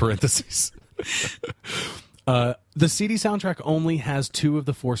 close parentheses. The CD soundtrack only has 2 of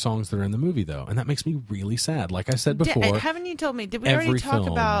the 4 songs that are in the movie, though, and that makes me really sad. Like I said before, haven't you told me? Did we already talk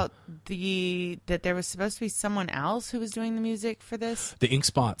about that there was supposed to be someone else who was doing the music for this? The Ink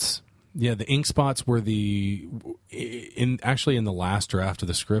Spots. Yeah, the Ink Spots were in the last draft of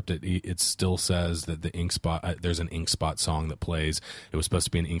the script. It still says that the Ink Spot. There's an Ink Spot song that plays. It was supposed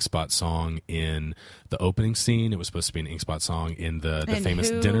to be an Ink Spot song in the opening scene. It was supposed to be an Ink Spot song in the famous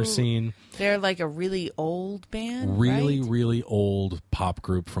dinner scene. They're like a really old band, really old pop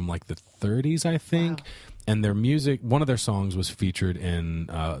group from like the 30s, I think. Wow. And their music, one of their songs was featured in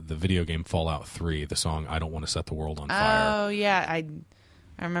the video game Fallout 3. The song "I Don't Want to Set the World on Fire." Oh yeah, I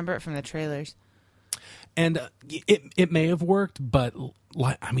remember it from the trailers. And it may have worked, but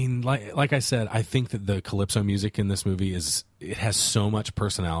like I said, I think that the calypso music in this movie it has so much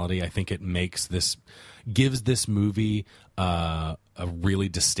personality. I think it gives this movie a really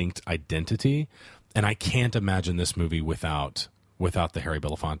distinct identity, and I can't imagine this movie without the Harry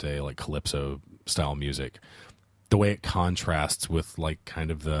Belafonte like calypso style music. The way it contrasts with like kind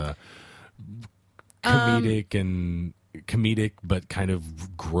of the comedic but kind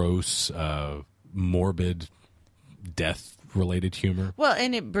of gross, morbid, death-related humor. Well,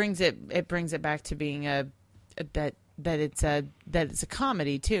 and it brings it back to being that it's a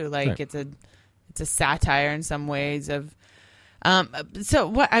comedy too. Like right. It's a satire in some ways of.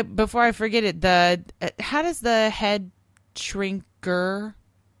 So before I forget it, how does the head Shrinker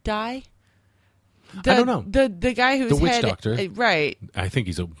die? I don't know. The guy who's the witch doctor, right? I think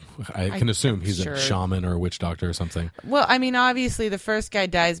I can assume he's sure. a shaman or a witch doctor or something. Well, I mean, obviously the first guy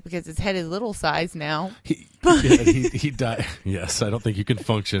dies because his head is little size now. He died. Yes, I don't think you can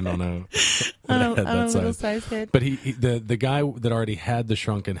function on a head that size. Little size head. But the guy that already had the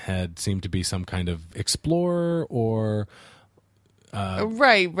shrunken head seemed to be some kind of explorer or.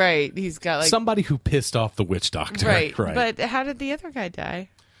 Right. He's got like somebody who pissed off the witch doctor. Right. Right. But how did the other guy die?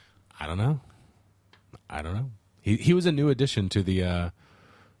 I don't know. He was a new addition to the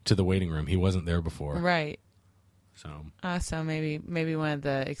waiting room. He wasn't there before. Right. So maybe one of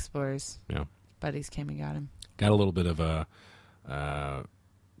the explorers. Yeah. Buddies came and got him. Got a little bit of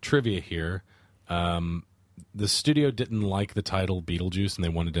trivia here. The studio didn't like the title Beetlejuice, and they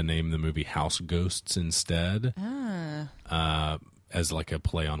wanted to name the movie House Ghosts instead. As like a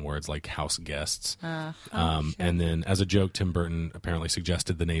play on words like house guests. Sure. And then as a joke, Tim Burton apparently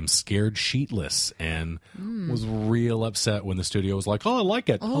suggested the name Scared Sheetless and was real upset when the studio was like, oh, I like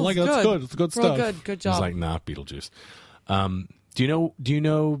it. I like it. That's good. It's good stuff. Good job. He's like, nah, Beetlejuice. Do you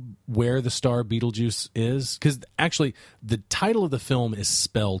know where the star Beetlejuice is? Because actually, the title of the film is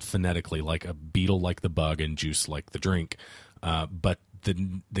spelled phonetically, like a beetle like the bug and juice like the drink. But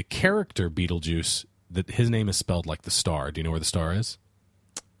the character Beetlejuice, his name is spelled like the star. Do you know where the star is?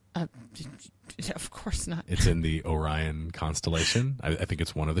 Of course not. It's in the Orion constellation. I think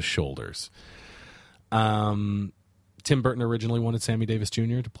it's one of the shoulders. Tim Burton originally wanted Sammy Davis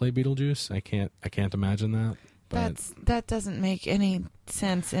Jr. to play Beetlejuice. I can't imagine that. But that doesn't make any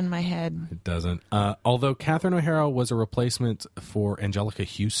sense in my head. It doesn't. Although Catherine O'Hara was a replacement for Angelica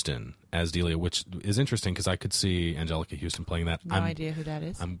Houston as Delia, which is interesting because I could see Angelica Houston playing that. No idea who that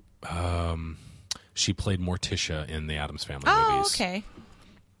is. She played Morticia in the Addams Family Oh, movies. okay.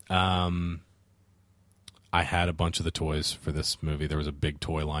 I had a bunch of the toys for this movie. There was a big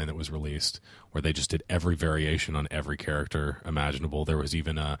toy line that was released where they just did every variation on every character imaginable. There was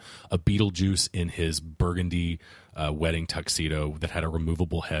even a Beetlejuice in his burgundy wedding tuxedo that had a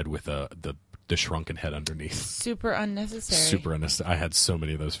removable head with the shrunken head underneath. Super unnecessary. Super unnecessary. I had so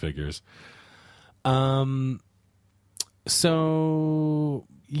many of those figures. So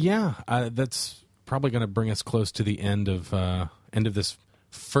yeah, that's probably going to bring us close to the end of this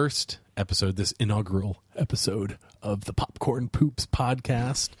first episode, this inaugural episode of the Popcorn Poops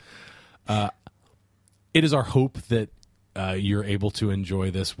podcast. It is our hope that you're able to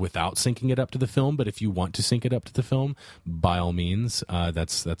enjoy this without syncing it up to the film, but if you want to sync it up to the film, by all means,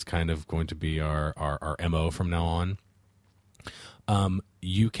 that's kind of going to be our MO from now on.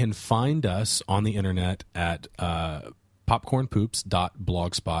 You can find us on the internet at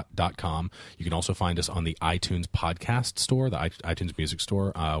popcornpoops.blogspot.com. You can also find us on the iTunes podcast store, the iTunes music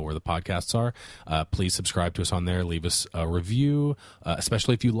store, where the podcasts are. Please subscribe to us on there. Leave us a review,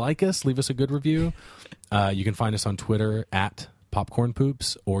 especially if you like us. Leave us a good review. You can find us on Twitter at Popcorn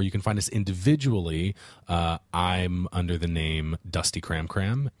Poops, or you can find us individually. I'm under the name Dusty Cram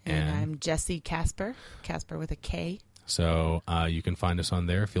Cram. And I'm Jessie Casper with a K. So you can find us on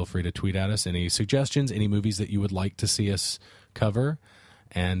there. Feel free to tweet at us any suggestions, any movies that you would like to see us cover,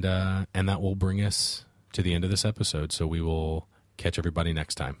 and that will bring us to the end of this episode. So we will catch everybody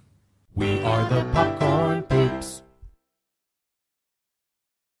next time. We are the Popcorn Poops.